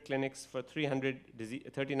 600 clinics for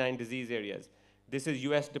 39 disease areas. This is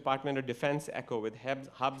US Department of Defense ECHO with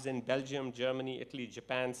hubs in Belgium, Germany, Italy,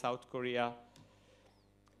 Japan, South Korea.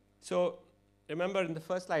 So remember in the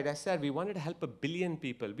first slide, I said we wanted to help 1 billion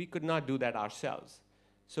people. We could not do that ourselves.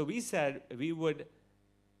 So we said we would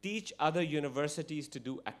teach other universities to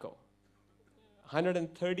do ECHO.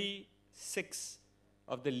 136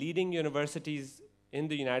 of the leading universities in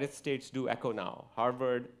the United States do ECHO now.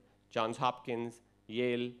 Harvard, Johns Hopkins,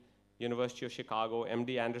 Yale, University of Chicago,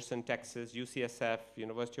 MD Anderson, Texas, UCSF,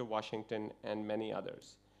 University of Washington, and many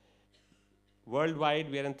others.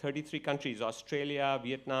 Worldwide, we are in 33 countries: Australia,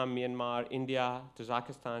 Vietnam, Myanmar, India,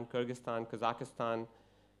 Tajikistan, Kyrgyzstan, Kazakhstan,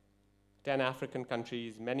 10 African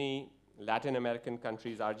countries, many Latin American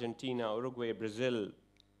countries, Argentina, Uruguay, Brazil,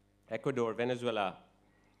 Ecuador, Venezuela,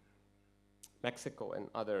 Mexico, and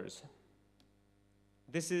others.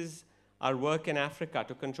 This is our work in Africa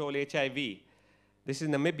to control HIV. This is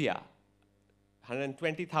Namibia.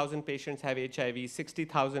 120,000 patients have HIV,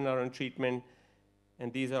 60,000 are on treatment,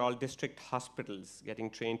 and these are all district hospitals getting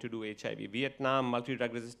trained to do HIV. Vietnam,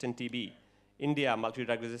 multi-drug-resistant TB. India,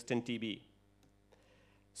 multi-drug-resistant TB.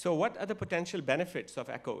 So what are the potential benefits of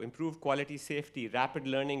ECHO? Improved quality, safety, rapid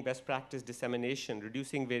learning, best practice dissemination,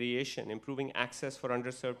 reducing variation, improving access for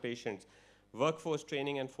underserved patients, workforce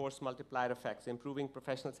training and force multiplier effects, improving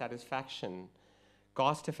professional satisfaction,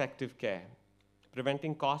 cost-effective care,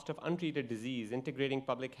 preventing cost of untreated disease, integrating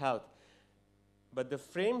public health. But the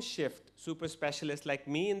frame shift super specialists like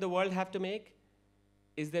me in the world have to make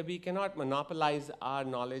is that we cannot monopolize our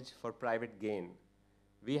knowledge for private gain.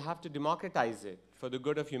 We have to democratize it for the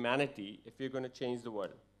good of humanity if we're going to change the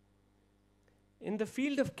world. In the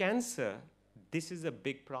field of cancer, this is a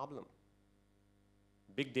big problem.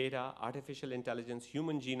 Big data, artificial intelligence,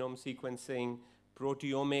 human genome sequencing,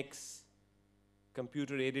 proteomics,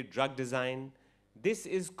 computer-aided drug design. This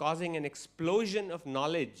is causing an explosion of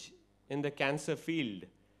knowledge in the cancer field.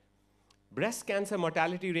 Breast cancer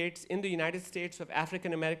mortality rates in the United States of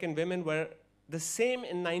African American women were the same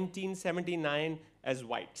in 1979 as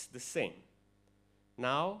whites, the same.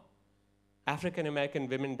 Now, African American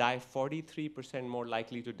women die 43% more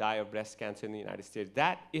likely to die of breast cancer in the United States.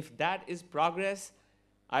 If that is progress,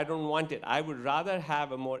 I don't want it. I would rather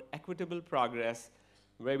have a more equitable progress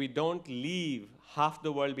where we don't leave half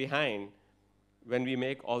the world behind when we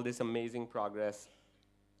make all this amazing progress.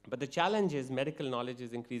 But the challenge is medical knowledge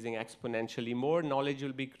is increasing exponentially. More knowledge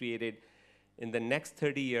will be created in the next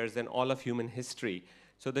 30 years than all of human history.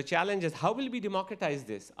 So the challenge is, how will we democratize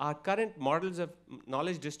this? Our current models of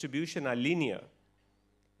knowledge distribution are linear.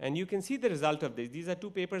 And you can see the result of this. These are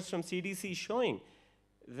 2 papers from CDC showing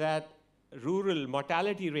that rural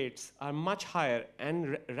mortality rates are much higher,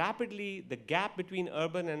 and rapidly the gap between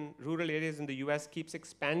urban and rural areas in the US keeps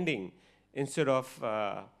expanding instead of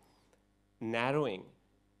narrowing.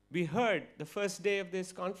 We heard the first day of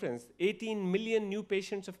this conference, 18 million new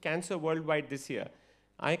patients of cancer worldwide this year.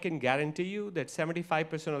 I can guarantee you that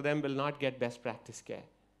 75% of them will not get best practice care.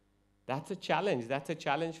 That's a challenge. That's a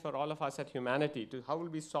challenge for all of us at humanity. How will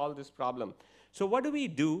we solve this problem? So what do we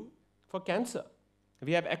do for cancer?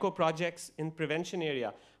 We have ECHO projects in prevention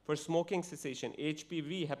area for smoking cessation,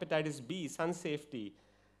 HPV, hepatitis B, sun safety,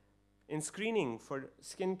 in screening for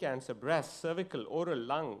skin cancer, breast, cervical, oral,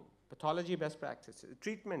 lung, pathology best practices,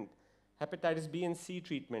 treatment, hepatitis B and C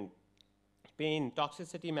treatment, pain,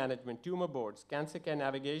 toxicity management, tumor boards, cancer care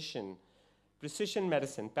navigation, precision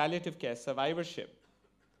medicine, palliative care, survivorship.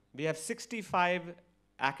 We have 65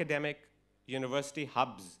 academic university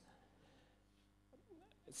hubs,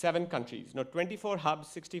 7 countries. No, 24 hubs,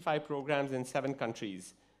 65 programs in 7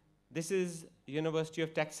 countries. This is University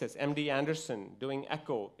of Texas, MD Anderson, doing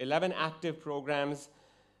ECHO, 11 active programs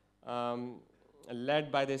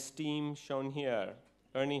led by this team shown here.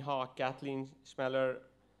 Ernie Hawk, Kathleen Schmeller,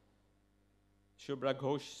 Shubhra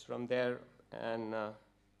Ghosh from there, and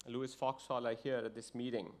Louis Foxhall are here at this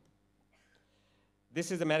meeting.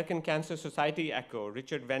 This is American Cancer Society ECHO.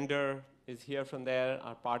 Richard Vender is here from there,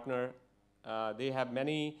 our partner. They have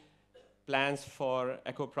many plans for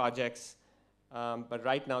ECHO projects, but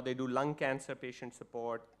right now they do lung cancer patient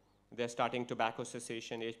support. They're starting tobacco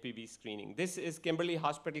cessation, HPV screening. This is Kimberly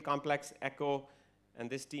Hospital Complex ECHO, and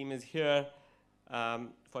this team is here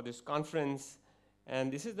for this conference.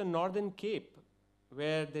 And this is the Northern Cape,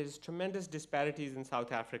 where there's tremendous disparities in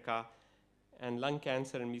South Africa, and lung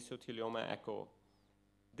cancer and mesothelioma ECHO.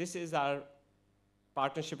 This is our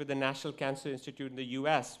partnership with the National Cancer Institute in the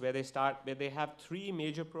US, where they have 3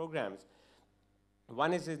 major programs.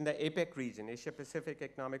 One is in the APEC region, Asia-Pacific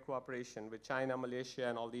Economic Cooperation, with China, Malaysia,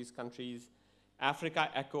 and all these countries. Africa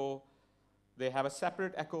ECHO, they have a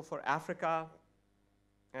separate ECHO for Africa,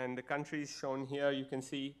 and the countries shown here you can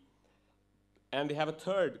see. And they have a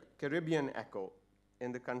third Caribbean ECHO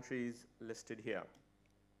in the countries listed here.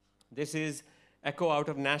 This is ECHO out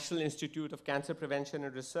of National Institute of Cancer Prevention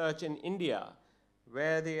and Research in India,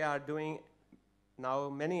 where they are doing now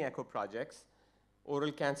many ECHO projects.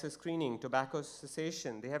 Oral cancer screening, tobacco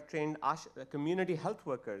cessation. They have trained community health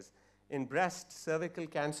workers in breast, cervical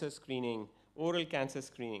cancer screening, oral cancer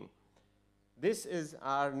screening. This is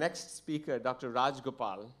our next speaker, Dr.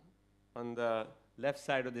 Rajagopal, on the left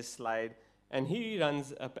side of this slide. And he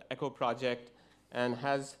runs an ECHO project and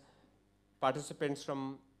has participants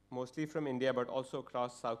mostly from India, but also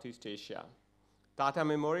across Southeast Asia. Tata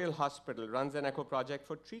Memorial Hospital runs an ECHO project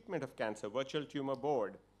for treatment of cancer, virtual tumor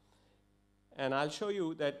board. And I'll show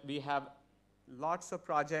you that we have lots of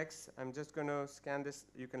projects. I'm just going to scan this.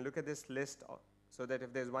 You can look at this list so that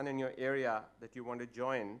if there's one in your area that you want to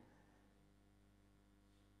join.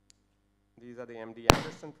 These are the MD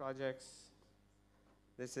Anderson projects.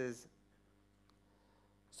 This is,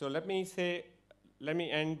 so let me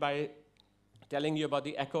end by telling you about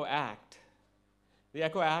the ECHO Act. The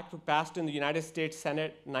ECHO Act passed in the United States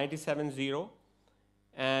Senate 97-0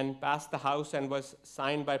 and passed the House and was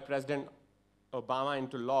signed by President Obama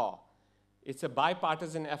into law. It's a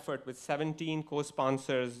bipartisan effort with 17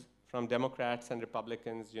 co-sponsors from Democrats and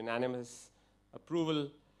Republicans, unanimous approval.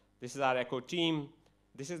 This is our ECHO team.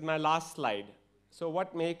 This is my last slide. So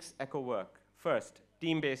what makes ECHO work? First,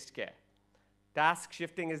 team-based care. Task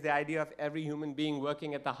shifting is the idea of every human being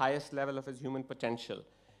working at the highest level of his human potential.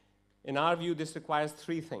 In our view, this requires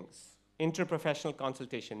three things: interprofessional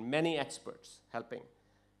consultation, many experts helping;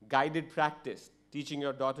 guided practice, teaching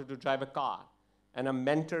your daughter to drive a car; and a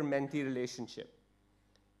mentor-mentee relationship.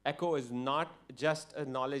 ECHO is not just a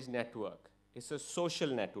knowledge network. It's a social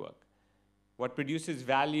network. What produces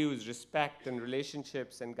values, respect, and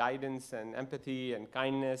relationships, and guidance, and empathy, and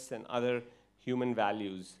kindness, and other human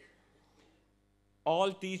values.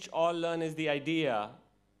 All teach, all learn is the idea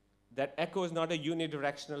that ECHO is not a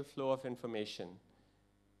unidirectional flow of information.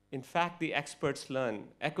 In fact, the experts learn.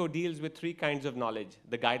 ECHO deals with three kinds of knowledge: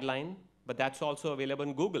 the guideline, but that's also available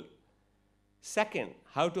in Google. Second,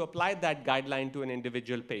 how to apply that guideline to an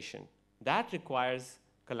individual patient. That requires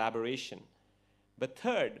collaboration. But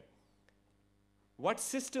third, what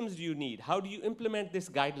systems do you need? How do you implement this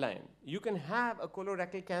guideline? You can have a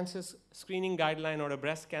colorectal cancer screening guideline or a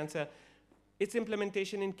breast cancer. Its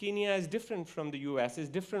implementation in Kenya is different from the US, is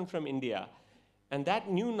different from India. And that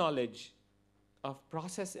new knowledge of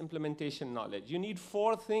process implementation knowledge, you need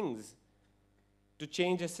four things to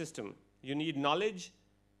change a system. You need knowledge,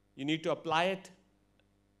 you need to apply it,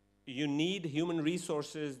 you need human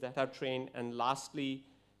resources that are trained, and lastly,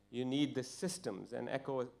 you need the systems, and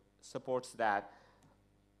ECHO supports that.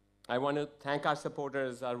 I want to thank our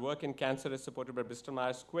supporters. Our work in cancer is supported by Bristol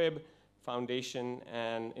Myers Squibb Foundation,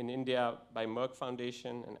 and in India by Merck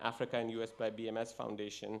Foundation, and Africa and US by BMS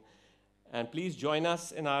Foundation. And please join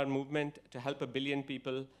us in our movement to help 1 billion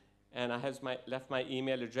people. And I have left my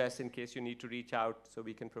email address in case you need to reach out so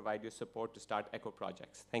we can provide you support to start ECHO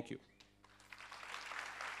projects. Thank you.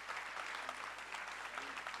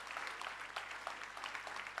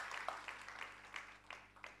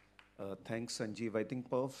 Thanks, Sanjeev. I think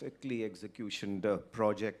perfectly executioned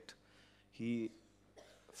project. He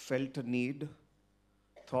felt a need,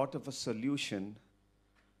 thought of a solution,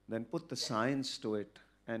 then put the science to it,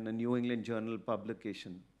 and a New England Journal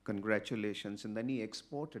publication. Congratulations. And then he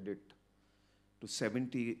exported it to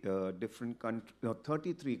 70 different countries,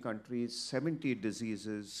 33 countries, 70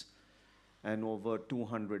 diseases, and over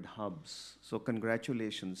 200 hubs. So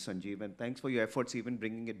congratulations, Sanjeev, and thanks for your efforts even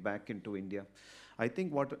bringing it back into India. I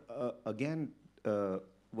think what,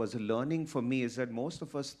 was a learning for me is that most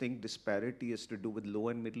of us think disparity is to do with low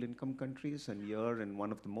and middle income countries, and here in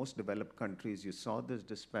one of the most developed countries, you saw this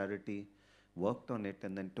disparity, worked on it,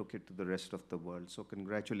 and then took it to the rest of the world. So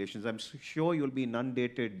congratulations. I'm sure you'll be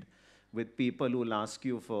inundated with people who will ask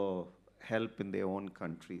you for help in their own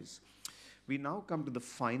countries. We now come to the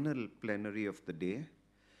final plenary of the day.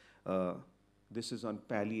 This is on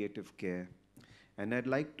palliative care. And I'd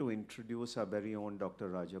like to introduce our very own Dr.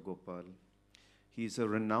 Rajagopal. He's a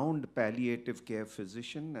renowned palliative care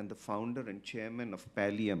physician and the founder and chairman of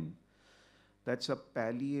Pallium. That's a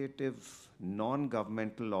palliative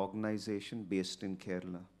non-governmental organization based in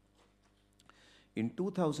Kerala. In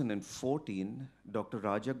 2014, Dr.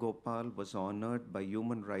 Rajagopal was honored by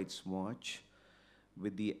Human Rights Watch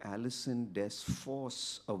with the Alison Des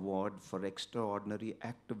Force Award for Extraordinary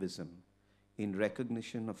Activism in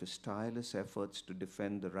recognition of his tireless efforts to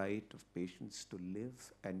defend the right of patients to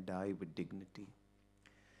live and die with dignity.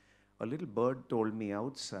 A little bird told me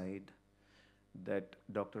outside that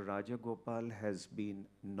Dr. Rajagopal has been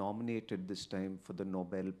nominated this time for the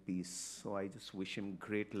Nobel Peace. So I just wish him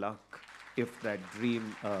great luck if that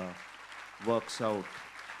dream works out.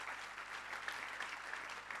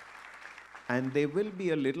 And there will be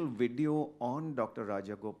a little video on Dr.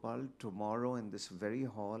 Rajagopal tomorrow in this very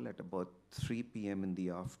hall at about 3 p.m. in the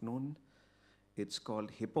afternoon. It's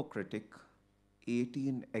called Hypocritic,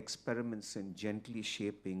 18 Experiments in Gently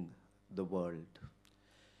Shaping the World.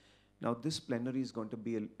 Now, this plenary is going to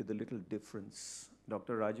be with a little difference.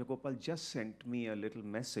 Dr. Rajagopal just sent me a little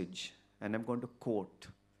message, and I'm going to quote.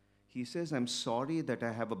 He says, "I'm sorry that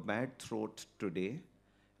I have a bad throat today,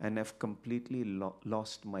 and I've completely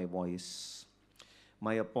lost my voice.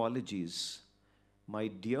 My apologies. My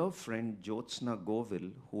dear friend Jyotsna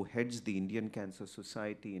Govil, who heads the Indian Cancer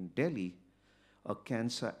Society in Delhi, a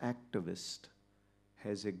cancer activist,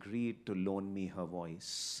 has agreed to loan me her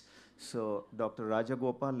voice." So, Dr.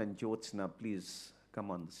 Rajagopal and Jyotsna, please come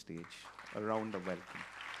on the stage. A round of welcome.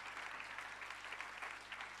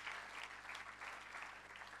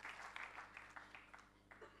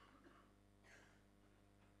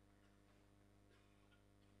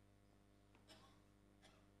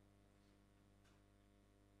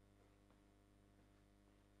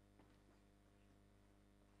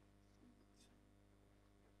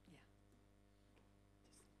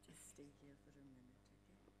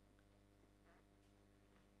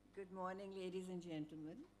 Good morning, ladies and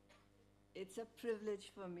gentlemen. It's a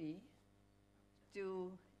privilege for me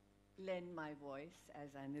to lend my voice, as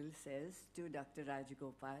Anil says, to Dr.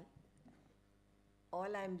 Rajagopal.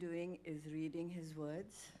 All I'm doing is reading his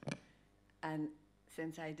words, and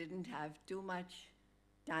since I didn't have too much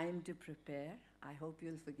time to prepare, I hope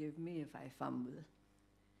you'll forgive me if I fumble.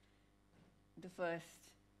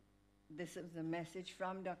 This is a message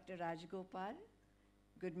from Dr. Rajagopal.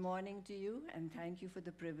 Good morning to you, and thank you for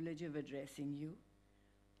the privilege of addressing you.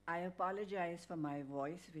 I apologize for my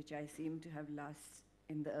voice, which I seem to have lost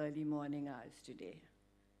in the early morning hours today.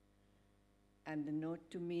 And the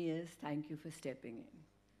note to me is, thank you for stepping in.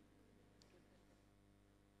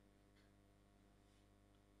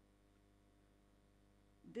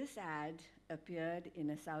 This ad appeared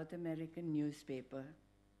in a South American newspaper.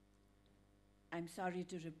 I'm sorry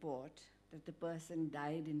to report that the person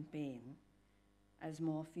died in pain, as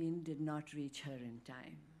morphine did not reach her in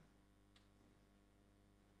time.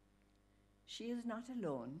 She is not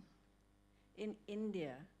alone. In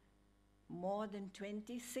India, more than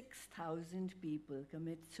 26,000 people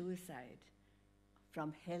commit suicide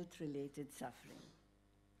from health-related suffering.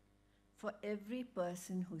 For every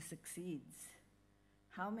person who succeeds,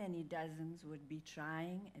 how many dozens would be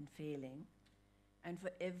trying and failing? And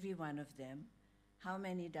for every one of them, how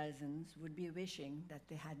many dozens would be wishing that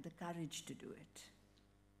they had the courage to do it?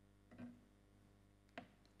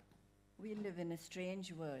 We live in a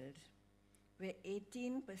strange world where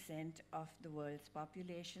 18% of the world's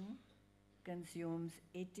population consumes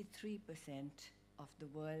 83% of the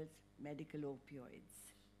world's medical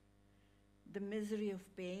opioids. The misery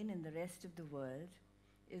of pain in the rest of the world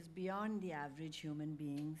is beyond the average human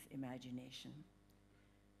being's imagination.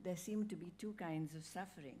 There seem to be two kinds of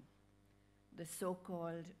suffering: the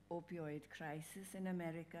so-called opioid crisis in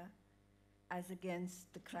America, as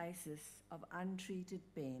against the crisis of untreated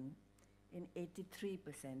pain in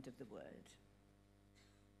 83% of the world.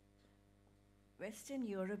 Western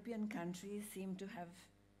European countries seem to have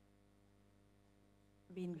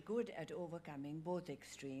been good at overcoming both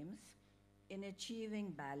extremes in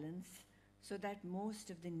achieving balance so that most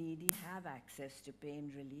of the needy have access to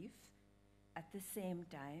pain relief, at the same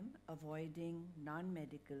time avoiding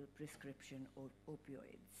non-medical prescription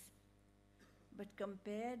opioids. But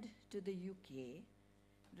compared to the UK,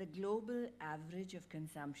 the global average of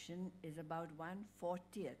consumption is about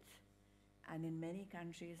 1/40th, and in many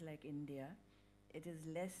countries like India, it is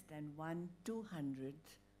less than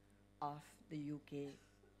 1/200th of the UK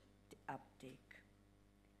uptake.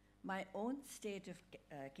 My own state of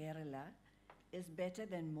Kerala is better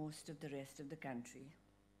than most of the rest of the country.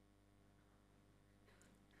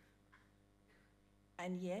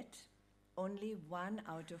 And yet, only 1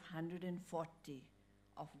 out of 140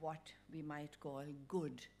 of what we might call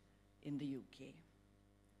good in the UK.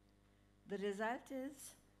 The result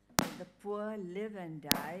is the poor live and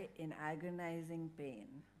die in agonizing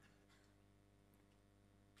pain.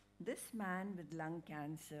 This man with lung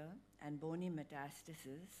cancer and bony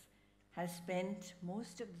metastases has spent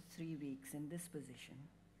most of the 3 weeks in this position.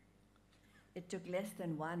 It took less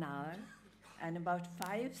than 1 hour, and about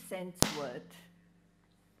 5 cents worth.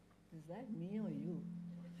 Is that me or you?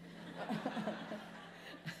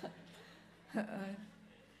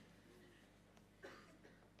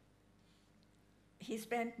 He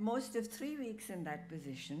spent most of 3 weeks in that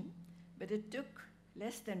position, but it took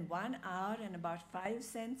less than 1 hour and about 5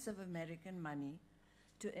 cents of American money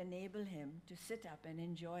to enable him to sit up and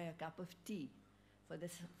enjoy a cup of tea for the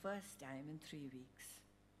first time in 3 weeks.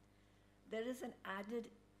 There is an added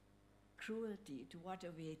cruelty to what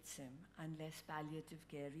awaits him unless palliative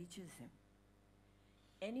care reaches him.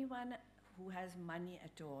 Anyone who has money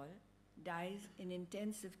at all dies in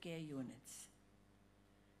intensive care units.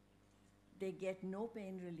 They get no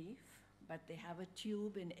pain relief, but they have a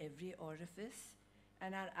tube in every orifice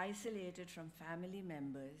and are isolated from family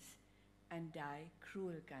members and die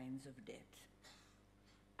cruel kinds of death.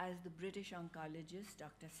 As the British oncologist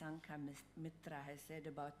Dr. Sankha Mitra has said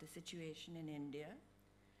about the situation in India,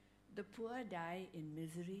 the poor die in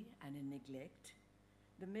misery and in neglect,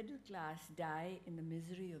 the middle class die in the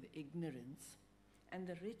misery of ignorance, and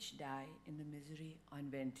the rich die in the misery on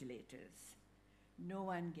ventilators. No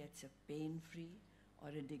one gets a pain-free or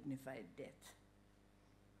a dignified death.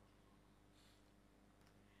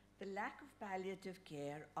 The lack of palliative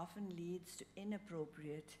care often leads to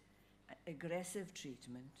inappropriate, aggressive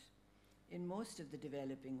treatment. In most of the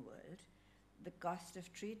developing world, the cost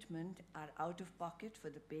of treatment are out of pocket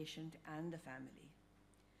for the patient and the family.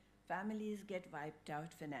 Families get wiped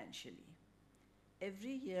out financially.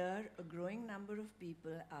 Every year, a growing number of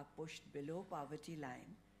people are pushed below poverty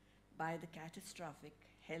line by the catastrophic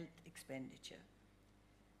health expenditure.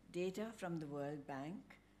 Data from the World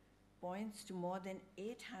Bank points to more than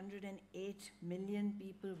 808 million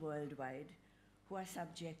people worldwide who are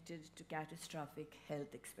subjected to catastrophic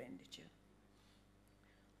health expenditure.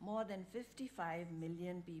 More than 55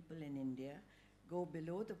 million people in India go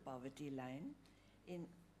below the poverty line in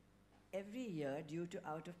every year due to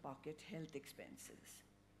out-of-pocket health expenses.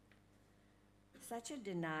 Such a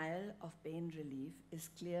denial of pain relief is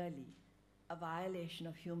clearly a violation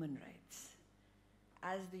of human rights.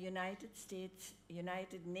 As the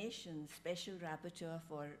United Nations Special Rapporteur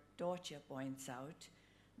for Torture points out,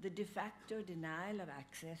 the de facto denial of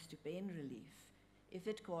access to pain relief, if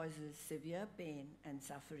it causes severe pain and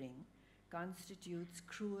suffering, constitutes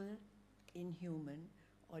cruel, inhuman,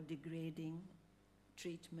 or degrading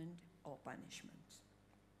treatment or punishment.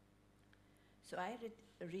 So I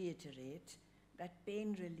reiterate that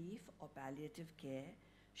pain relief or palliative care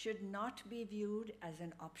should not be viewed as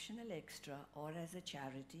an optional extra or as a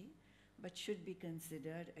charity, but should be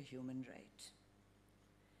considered a human right.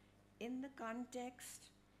 In the context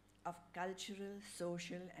of cultural,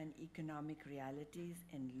 social, and economic realities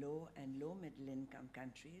in low and low-middle income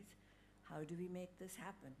countries, how do we make this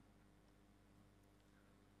happen?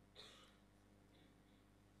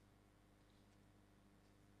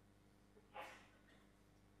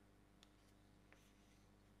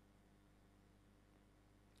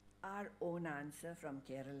 Our own answer from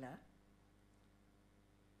Kerala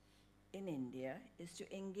in India is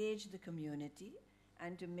to engage the community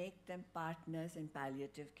and to make them partners in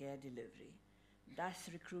palliative care delivery, thus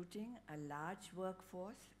recruiting a large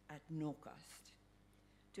workforce at no cost.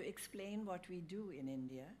 To explain what we do in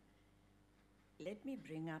India, let me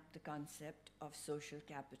bring up the concept of social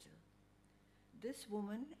capital. This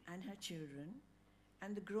woman and her children,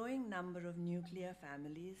 and the growing number of nuclear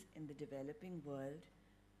families in the developing world,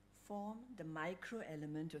 form the micro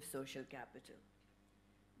element of social capital.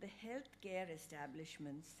 The healthcare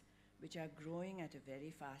establishments, which are growing at a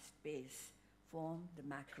very fast pace, form the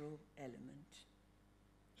macro element.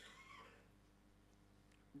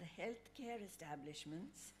 The healthcare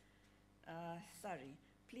establishments,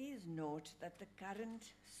 please note that the current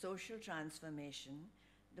social transformation,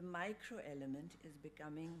 the micro element is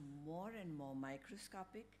becoming more and more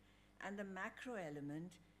microscopic, and the macro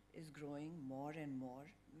element is growing more and more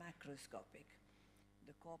macroscopic,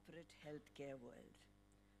 the corporate healthcare world.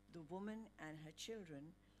 The woman and her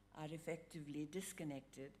children are effectively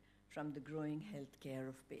disconnected from the growing healthcare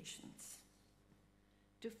of patients.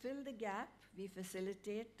 To fill the gap, we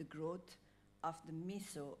facilitate the growth of the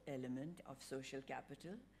meso element of social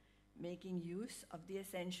capital, making use of the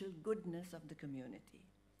essential goodness of the community.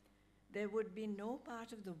 There would be no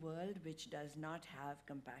part of the world which does not have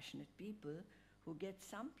compassionate people who get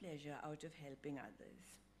some pleasure out of helping others.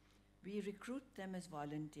 We recruit them as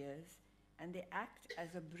volunteers, and they act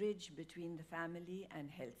as a bridge between the family and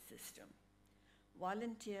health system.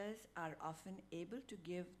 Volunteers are often able to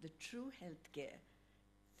give the true health care,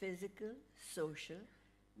 physical, social,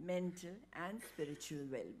 mental, and spiritual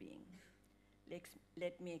well-being.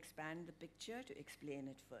 Let me expand the picture to explain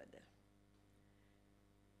it further.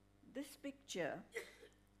 This picture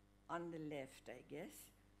on the left, I guess,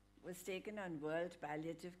 was taken on World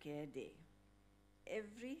Palliative Care Day.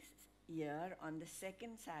 Every year on the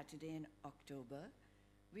second Saturday in October,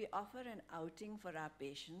 we offer an outing for our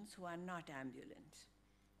patients who are not ambulant.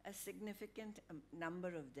 A significant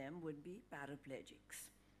number of them would be paraplegics.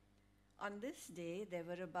 On this day, there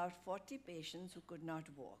were about 40 patients who could not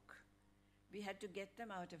walk. We had to get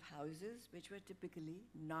them out of houses which were typically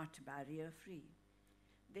not barrier-free.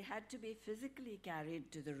 They had to be physically carried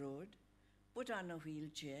to the road, put on a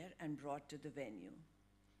wheelchair, and brought to the venue.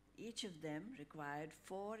 Each of them required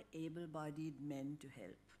 4 able-bodied men to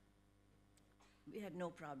help. We had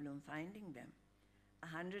no problem finding them.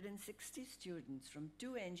 160 students from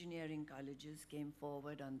 2 engineering colleges came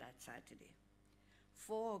forward on that Saturday,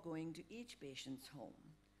 4 going to each patient's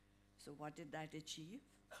home. So what did that achieve?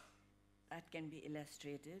 That can be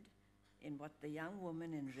illustrated in what the young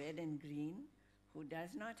woman in red and green, who does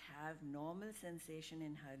not have normal sensation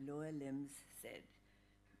in her lower limbs, said.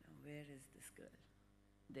 Now, where is this girl?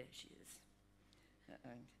 There she is.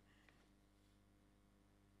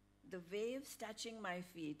 The waves touching my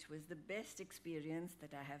feet was the best experience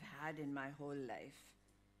that I have had in my whole life.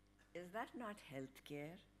 Is that not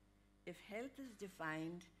healthcare? If health is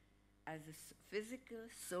defined as a physical,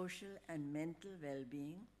 social, and mental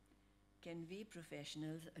well-being, can we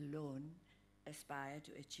professionals alone aspire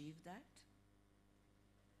to achieve that?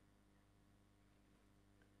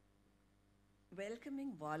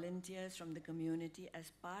 Welcoming volunteers from the community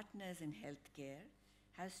as partners in healthcare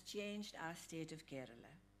has changed our state of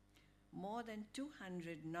Kerala. More than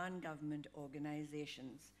 200 non-government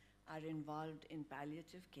organizations are involved in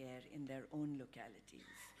palliative care in their own localities.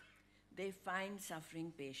 They find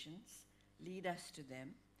suffering patients, lead us to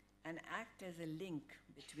them, and act as a link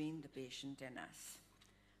between the patient and us.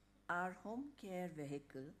 Our home care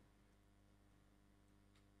vehicle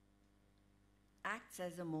acts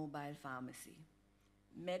as a mobile pharmacy.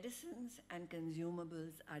 Medicines and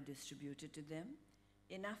consumables are distributed to them,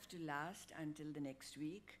 enough to last until the next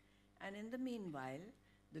week, and in the meanwhile,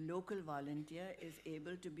 the local volunteer is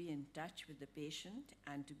able to be in touch with the patient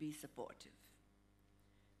and to be supportive.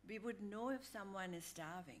 We would know if someone is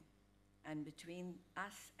starving, and between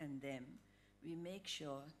us and them, we make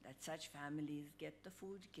sure that such families get the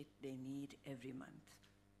food kit they need every month.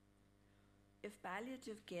 If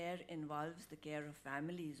palliative care involves the care of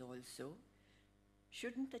families also,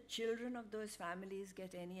 shouldn't the children of those families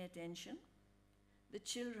get any attention? The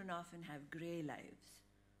children often have gray lives.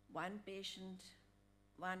 One patient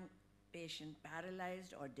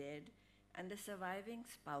paralyzed or dead, and the surviving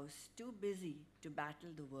spouse too busy to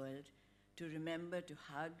battle the world to remember to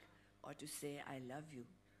hug or to say, "I love you."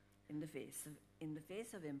 In the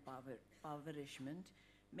face of impoverishment,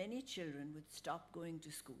 many children would stop going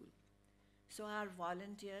to school. So our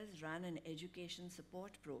volunteers run an education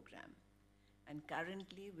support program. And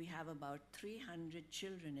currently we have about 300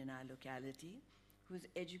 children in our locality whose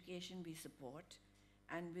education we support,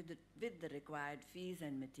 and with the required fees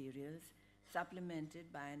and materials,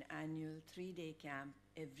 supplemented by an annual 3-day camp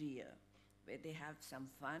every year, where they have some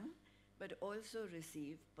fun, but also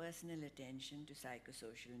receive personal attention to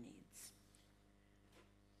psychosocial needs.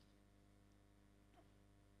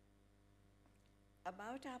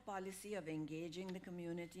 About our policy of engaging the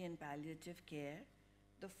community in palliative care,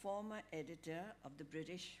 the former editor of the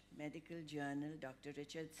British medical journal, Dr.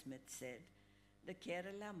 Richard Smith, said, "The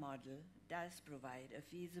Kerala model does provide a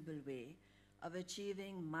feasible way of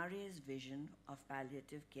achieving Murray's vision of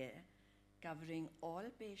palliative care, covering all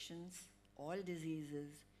patients, all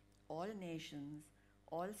diseases, all nations,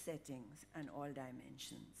 all settings, and all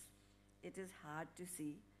dimensions. It is hard to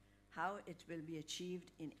see how it will be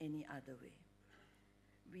achieved in any other way."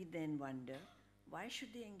 We then wonder, why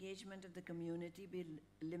should the engagement of the community be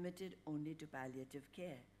limited only to palliative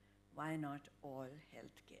care? Why not all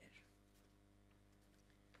health care?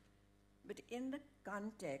 But in the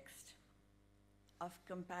context of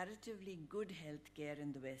comparatively good health care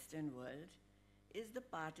in the Western world, is the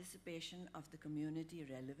participation of the community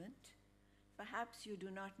relevant? Perhaps you do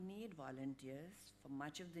not need volunteers for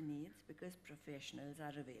much of the needs because professionals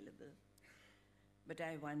are available. But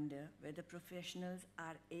I wonder whether professionals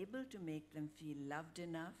are able to make them feel loved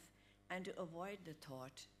enough and to avoid the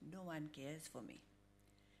thought, "No one cares for me."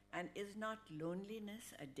 And is not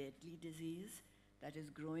loneliness a deadly disease that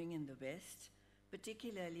is growing in the West,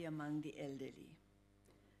 particularly among the elderly?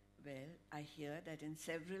 Well, I hear that in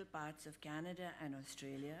several parts of Canada and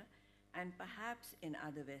Australia, and perhaps in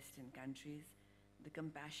other Western countries, the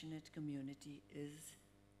compassionate community is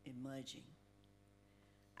emerging.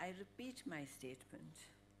 I repeat my statement.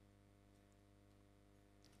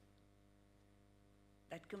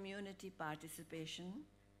 that community participation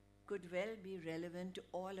could well be relevant to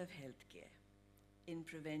all of healthcare, in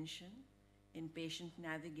prevention, in patient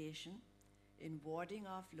navigation, in warding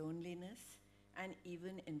off loneliness, and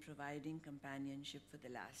even in providing companionship for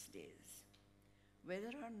the last days.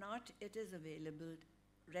 Whether or not it is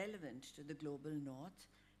relevant to the global north,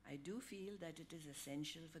 I do feel that it is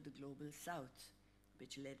essential for the global south,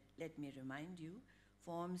 which, let me remind you,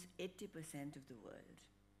 forms 80% of the world.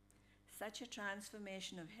 Such a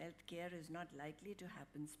transformation of healthcare is not likely to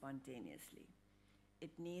happen spontaneously.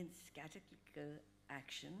 It needs catechetical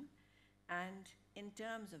action and in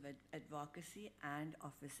terms of advocacy and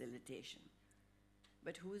of facilitation.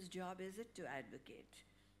 But whose job is it to advocate,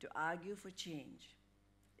 to argue for change?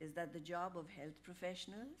 Is that the job of health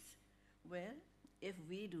professionals? Well, if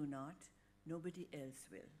we do not, nobody else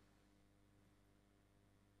will.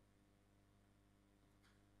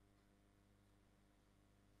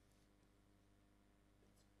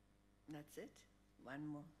 That's it? One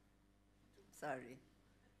more. Sorry.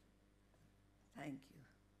 Thank you.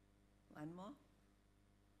 One more?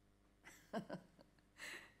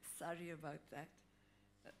 Sorry about that.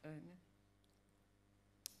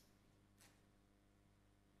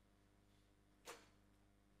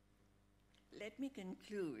 Let me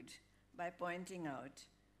conclude by pointing out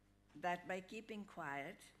that by keeping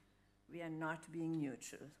quiet, we are not being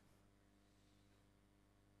neutral.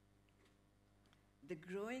 The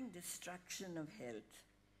growing destruction of health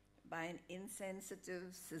by an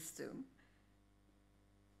insensitive system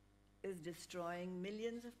is destroying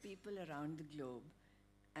millions of people around the globe,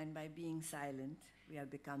 and by being silent, we are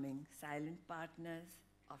becoming silent partners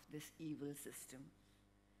of this evil system.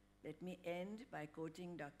 Let me end by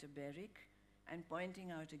quoting Dr. Berwick and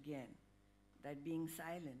pointing out again that being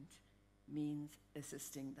silent means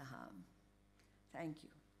assisting the harm. Thank you.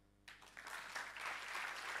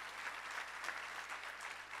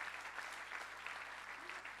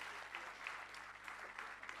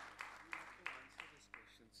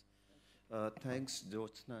 Thanks,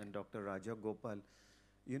 Jyotsna and Dr. Rajagopal.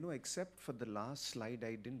 You know, except for the last slide,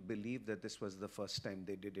 I didn't believe that this was the first time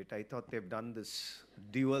they did it. I thought they've done this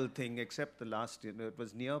dual thing, except the last, you know, it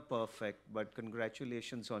was near perfect, but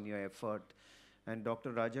congratulations on your effort. And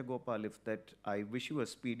Dr. Rajagopal, I wish you a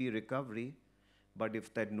speedy recovery, but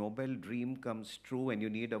if that Nobel dream comes true and you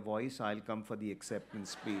need a voice, I'll come for the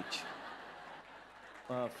acceptance speech.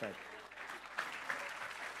 Perfect.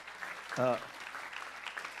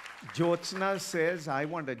 Jyotsna says, I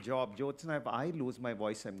want a job. Jyotsna, if I lose my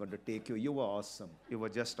voice, I'm going to take you. You were awesome. You were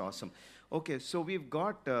just awesome. Okay, so we've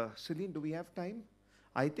got, Celine, do we have time?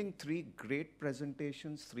 I think 3 great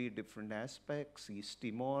presentations, 3 different aspects, East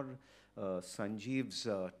Timor, Sanjeev's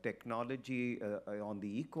technology on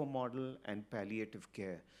the eco model, and palliative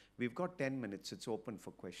care. We've got 10 minutes. It's open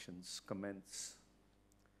for questions, comments,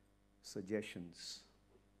 suggestions.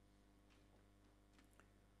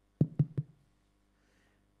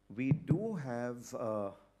 We do have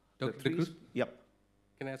Dr. Cruz? Yep.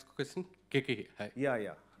 Can I ask a question? KK, hi. Yeah,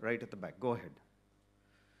 right at the back. Go ahead.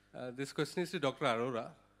 This question is to Dr. Arora.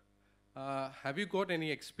 Have you got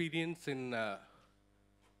any experience in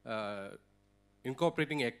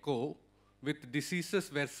incorporating echo with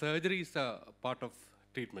diseases where surgery is a part of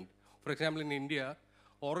treatment? For example, in India,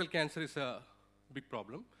 oral cancer is a big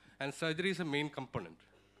problem, and surgery is a main component.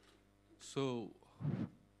 So,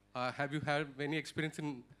 have you had any experience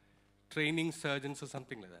in training surgeons or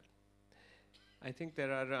something like that? I think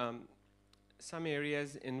there are some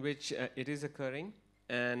areas in which it is occurring,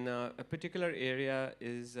 and a particular area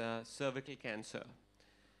is cervical cancer.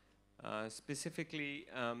 Specifically,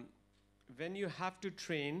 when you have to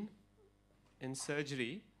train in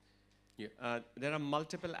surgery, there are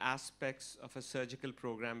multiple aspects of a surgical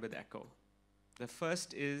program with echo. The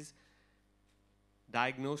first is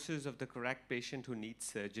diagnosis of the correct patient who needs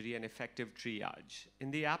surgery and effective triage. In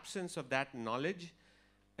the absence of that knowledge,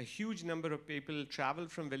 a huge number of people travel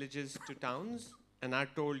from villages to towns and are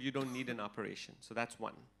told you don't need an operation. So that's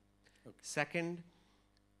one. Okay. Second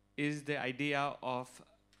is the idea of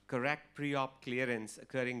correct pre-op clearance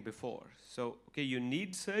occurring before. So, okay, you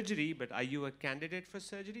need surgery, but are you a candidate for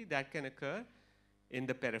surgery? That can occur in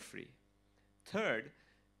the periphery. Third,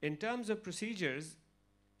 in terms of procedures,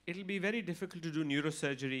 it'll be very difficult to do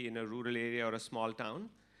neurosurgery in a rural area or a small town,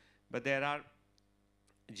 but there are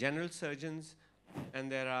general surgeons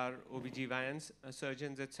and there are OBGYNs,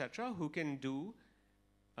 surgeons, etc., who can do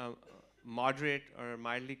moderate or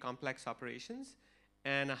mildly complex operations,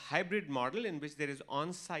 and a hybrid model in which there is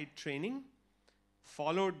on-site training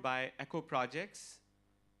followed by echo projects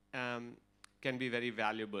can be very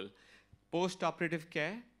valuable. Post-operative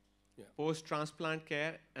care, post-transplant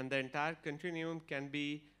care, and the entire continuum can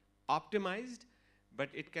be optimized, but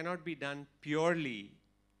it cannot be done purely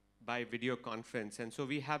by video conference. And so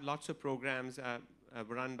we have lots of programs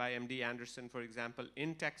run by MD Anderson, for example,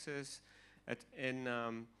 in Texas,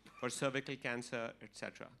 for cervical cancer,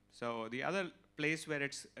 etc. So the other place where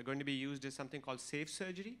it's going to be used is something called safe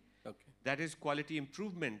surgery. Okay. That is quality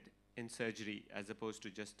improvement in surgery as opposed to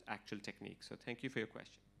just actual technique. So thank you for your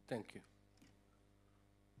question. Thank you.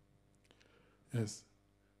 Yes.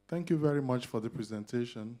 Thank you very much for the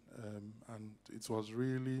presentation, and it was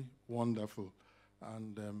really wonderful.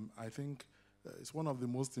 And I think it's one of the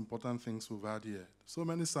most important things we've had here. So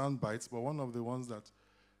many sound bites, but one of the ones that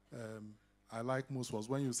I like most was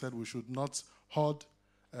when you said we should not hoard,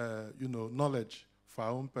 knowledge for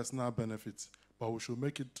our own personal benefits, but we should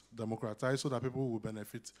make it democratized so that people will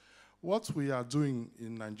benefit. What we are doing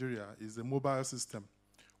in Nigeria is a mobile system.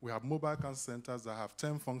 We have mobile cancer centers that have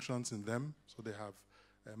 10 functions in them. So they have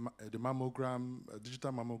the mammogram, a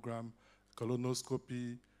digital mammogram,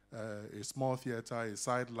 colonoscopy, a small theater, a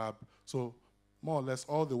side lab. So more or less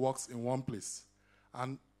all the works in one place.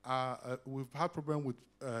 And we've had problem with,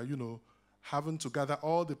 having to gather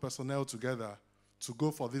all the personnel together to go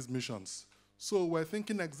for these missions. So we're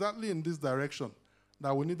thinking exactly in this direction,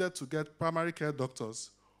 that we needed to get primary care doctors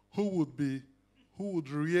who would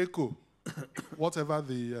re-echo whatever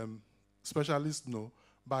the specialists know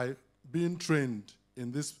by being trained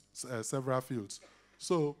in these several fields.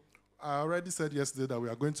 So I already said yesterday that we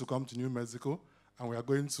are going to come to New Mexico and we are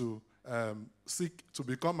going to seek to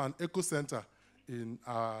become an eco center in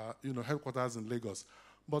our headquarters in Lagos.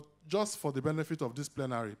 But just for the benefit of this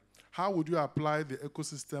plenary, how would you apply the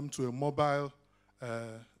ecosystem to a mobile,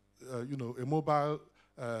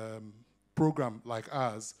 program like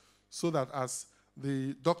ours, so that as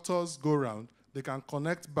the doctors go around, they can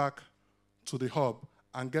connect back to the hub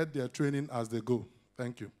and get their training as they go?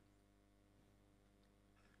 Thank you.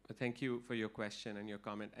 Thank you for your question and your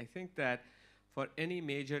comment. I think that for any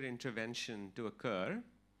major intervention to occur,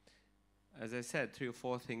 as I said, 3 or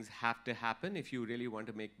 4 things have to happen if you really want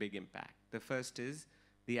to make big impact. The first is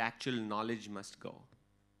the actual knowledge must go.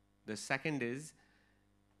 The second is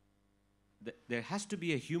there has to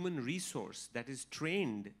be a human resource that is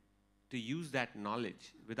trained to use that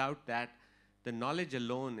knowledge. Without that, the knowledge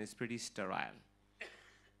alone is pretty sterile.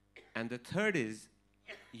 And the third is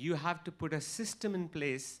you have to put a system in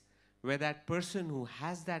place where that person who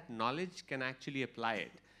has that knowledge can actually apply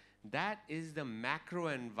it. That is the macro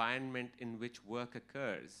environment in which work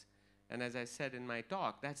occurs. And as I said in my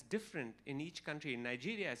talk, that's different in each country. In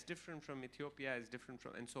Nigeria, it's different from Ethiopia, it's different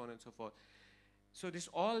from, and so on and so forth. So this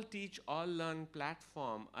all teach, all learn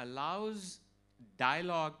platform allows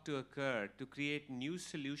dialogue to occur, to create new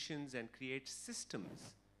solutions and create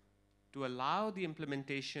systems to allow the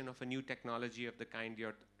implementation of a new technology of the kind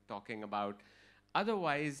you're talking about.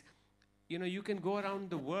 Otherwise, you can go around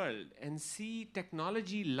the world and see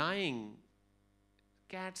technology lying,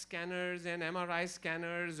 CAT scanners and MRI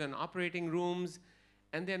scanners and operating rooms,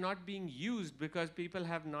 and they're not being used because people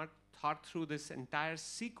have not thought through this entire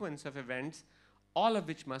sequence of events, all of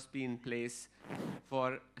which must be in place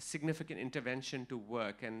for significant intervention to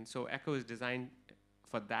work. And so ECHO is designed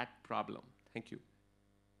for that problem. Thank you.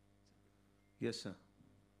 Yes, sir.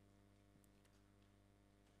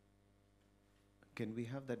 Can we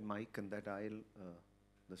have that mic and that aisle,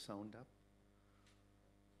 the sound up?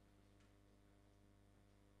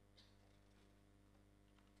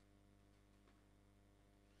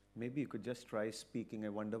 Maybe you could just try speaking. I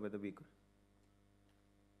wonder whether we could.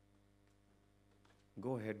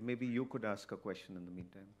 Go ahead. Maybe you could ask a question in the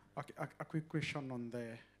meantime. Okay, a quick question on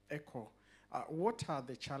the ECHO. What are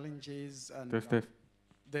the challenges and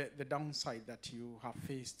the downside that you have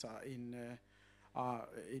faced in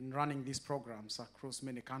running these programs across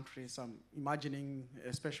many countries? I'm imagining,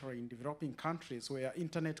 especially in developing countries where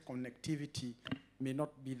internet connectivity may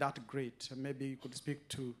not be that great. Maybe you could speak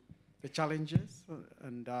to the challenges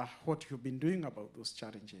and what you've been doing about those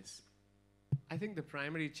challenges. I think the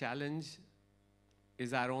primary challenge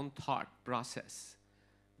is our own thought process.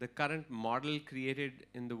 The current model created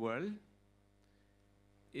in the world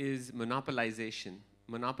is monopolization.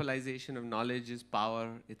 Monopolization of knowledge is power,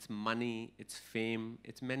 it's money, it's fame,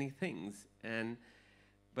 it's many things.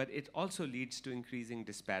 But it also leads to increasing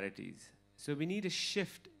disparities. So we need to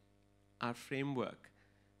shift our framework.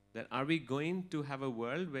 That are we going to have a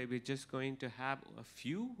world where we're just going to have a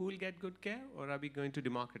few who will get good care, or are we going to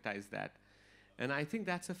democratize that? And I think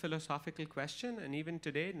that's a philosophical question, and even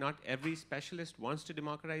today, not every specialist wants to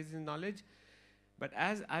democratize his knowledge. But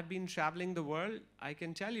as I've been traveling the world, I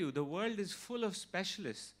can tell you, the world is full of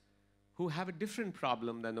specialists who have a different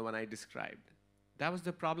problem than the one I described. That was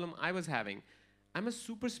the problem I was having. I'm a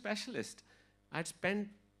super specialist. I'd spent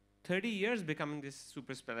 30 years becoming this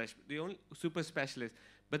super specialist,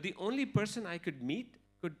 but the only person I could meet,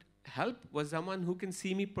 could help, was someone who can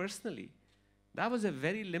see me personally. That was a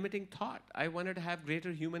very limiting thought. I wanted to have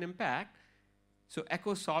greater human impact, so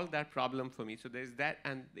Echo solved that problem for me. So there's that,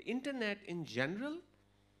 and the internet in general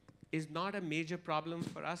is not a major problem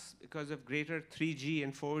for us because of greater 3G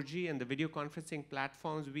and 4G and the video conferencing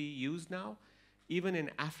platforms we use now. Even in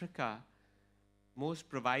Africa, most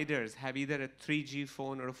providers have either a 3G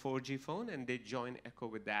phone or a 4G phone, and they join Echo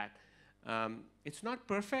with that. It's not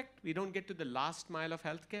perfect. We don't get to the last mile of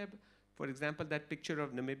healthcare. For example, that picture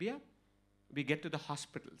of Namibia, we get to the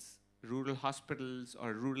hospitals, rural hospitals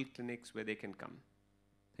or rural clinics where they can come.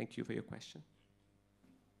 Thank you for your question.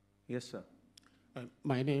 Yes, sir.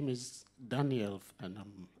 My name is Daniel, and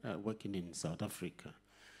I'm working in South Africa.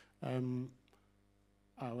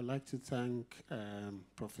 I would like to thank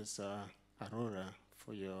Professor Arora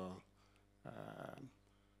for your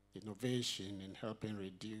innovation in helping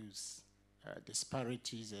reduce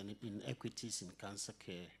disparities and inequities in cancer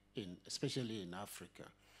care, especially in Africa.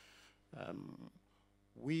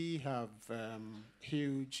 We have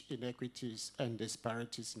huge inequities and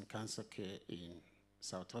disparities in cancer care in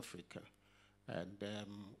South Africa. And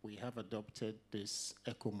we have adopted this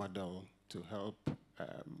ECHO model to help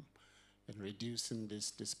in reducing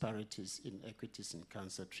these disparities in equities in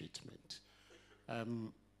cancer treatment.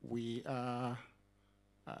 We've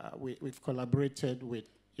collaborated with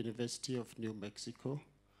University of New Mexico.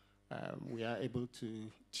 We are able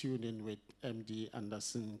to tune in with MD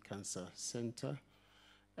Anderson Cancer Center.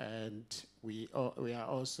 And we are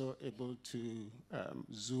also able to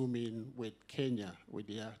zoom in with Kenya with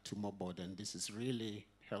their tumor board, and this is really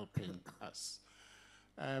helping us.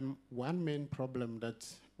 One main problem that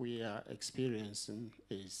we are experiencing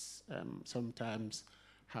is sometimes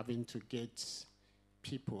having to get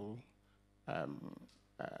people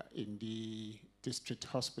in the district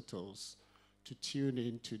hospitals to tune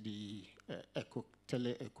into the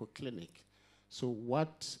tele-echo clinic. So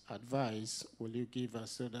what advice will you give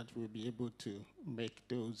us so that we'll be able to make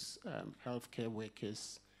those healthcare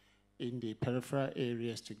workers in the peripheral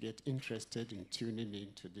areas to get interested in tuning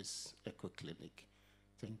into this echo clinic?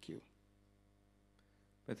 Thank you.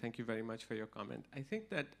 Well, thank you very much for your comment. I think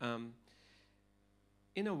that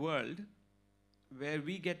in a world where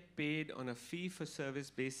we get paid on a fee-for-service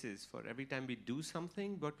basis for every time we do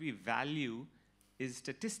something, what we value is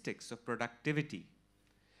statistics of productivity.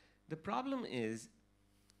 The problem is,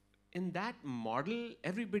 in that model,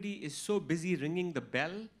 everybody is so busy ringing the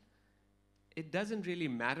bell, it doesn't really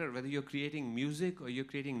matter whether you're creating music or you're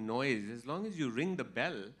creating noise. As long as you ring the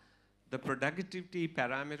bell, the productivity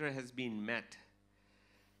parameter has been met.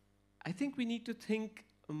 I think we need to think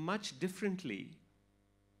much differently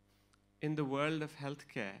in the world of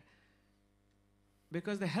healthcare,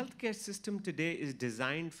 because the healthcare system today is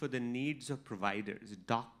designed for the needs of providers,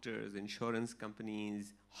 doctors, insurance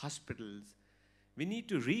companies, hospitals. We need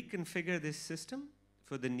to reconfigure this system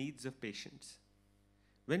for the needs of patients.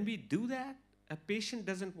 When we do that, a patient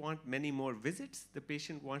doesn't want many more visits. The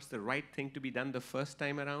patient wants the right thing to be done the first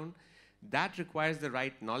time around. That requires the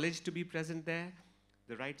right knowledge to be present there,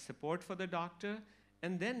 the right support for the doctor,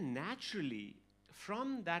 and then naturally,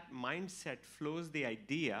 from that mindset flows the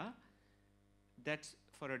idea that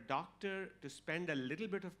for a doctor to spend a little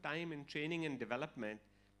bit of time in training and development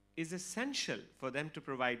is essential for them to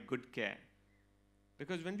provide good care.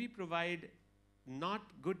 Because when we provide not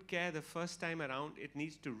good care the first time around, it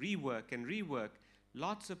needs to rework and rework,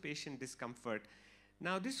 lots of patient discomfort.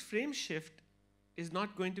 Now, this frame shift is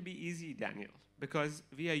not going to be easy, Daniel, because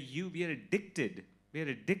we are addicted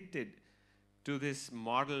to this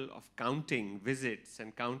model of counting visits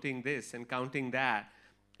and counting this and counting that,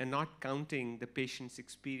 and not counting the patient's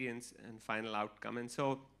experience and final outcome. And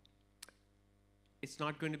so it's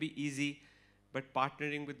not going to be easy, but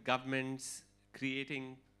partnering with governments,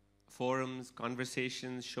 creating forums,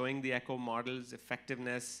 conversations, showing the ECHO model's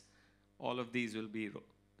effectiveness, all of these will be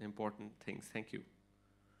important things. Thank you.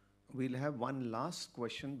 We'll have one last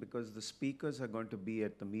question because the speakers are going to be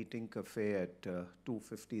at the meeting cafe at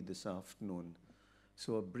 2:50 this afternoon.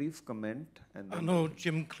 So a brief comment and then... Hello,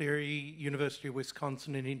 Jim Cleary, University of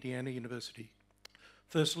Wisconsin and Indiana University.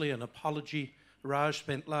 Firstly, an apology. Raj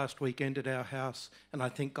spent last weekend at our house and I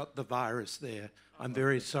think got the virus there. I'm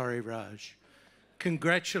very sorry, Raj.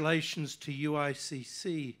 Congratulations to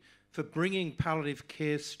UICC for bringing palliative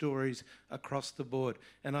care stories across the board.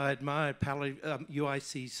 And I admire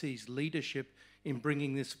UICC's leadership in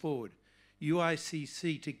bringing this forward.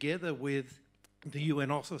 UICC, together with the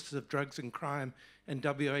UN Office of Drugs and Crime and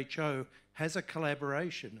WHO has a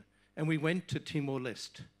collaboration, and we went to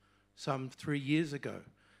Timor-Leste some 3 years ago.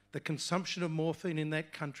 The consumption of morphine in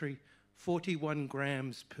that country, 41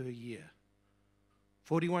 grams per year.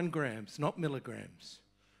 41 grams, not milligrams.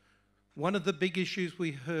 One of the big issues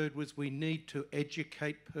we heard was we need to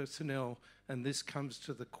educate personnel, and this comes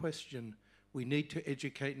to the question, we need to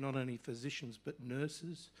educate not only physicians but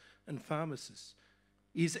nurses and pharmacists.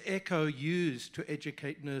 Is ECHO used to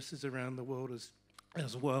educate nurses around the world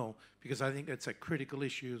as well? Because I think that's a critical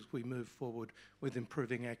issue as we move forward with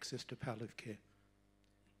improving access to palliative care.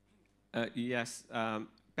 Yes,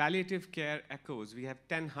 palliative care echoes. We have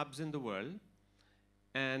 10 hubs in the world,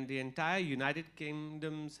 and the entire United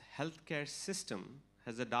Kingdom's healthcare system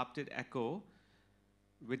has adopted ECHO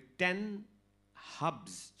with 10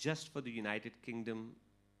 hubs just for the United Kingdom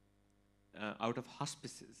out of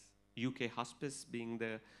hospices. UK hospice being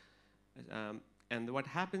the, and what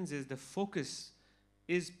happens is the focus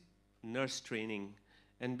is nurse training.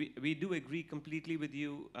 And we do agree completely with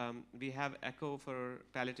you. We have ECHO for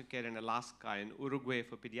palliative care in Alaska and Uruguay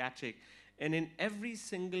for pediatric. And in every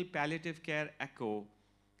single palliative care ECHO,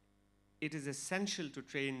 it is essential to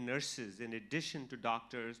train nurses in addition to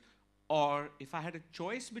doctors, or if I had a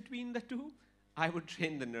choice between the two, I would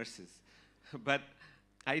train the nurses. But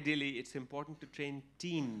ideally, it's important to train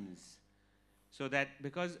teams so that,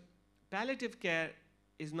 because palliative care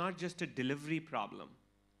is not just a delivery problem,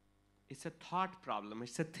 it's a thought problem,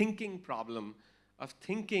 it's a thinking problem of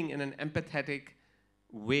thinking in an empathetic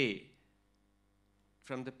way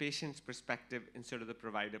from the patient's perspective instead of the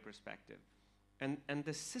provider perspective. And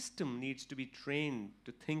the system needs to be trained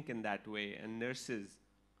to think in that way, and nurses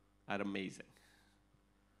are amazing.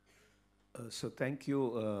 So thank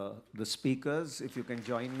you, the speakers. If you can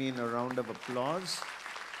join me in a round of applause.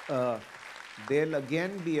 They'll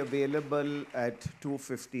again be available at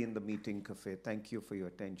 2:50 in the meeting cafe. Thank you for your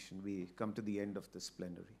attention. We come to the end of this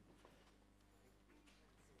plenary.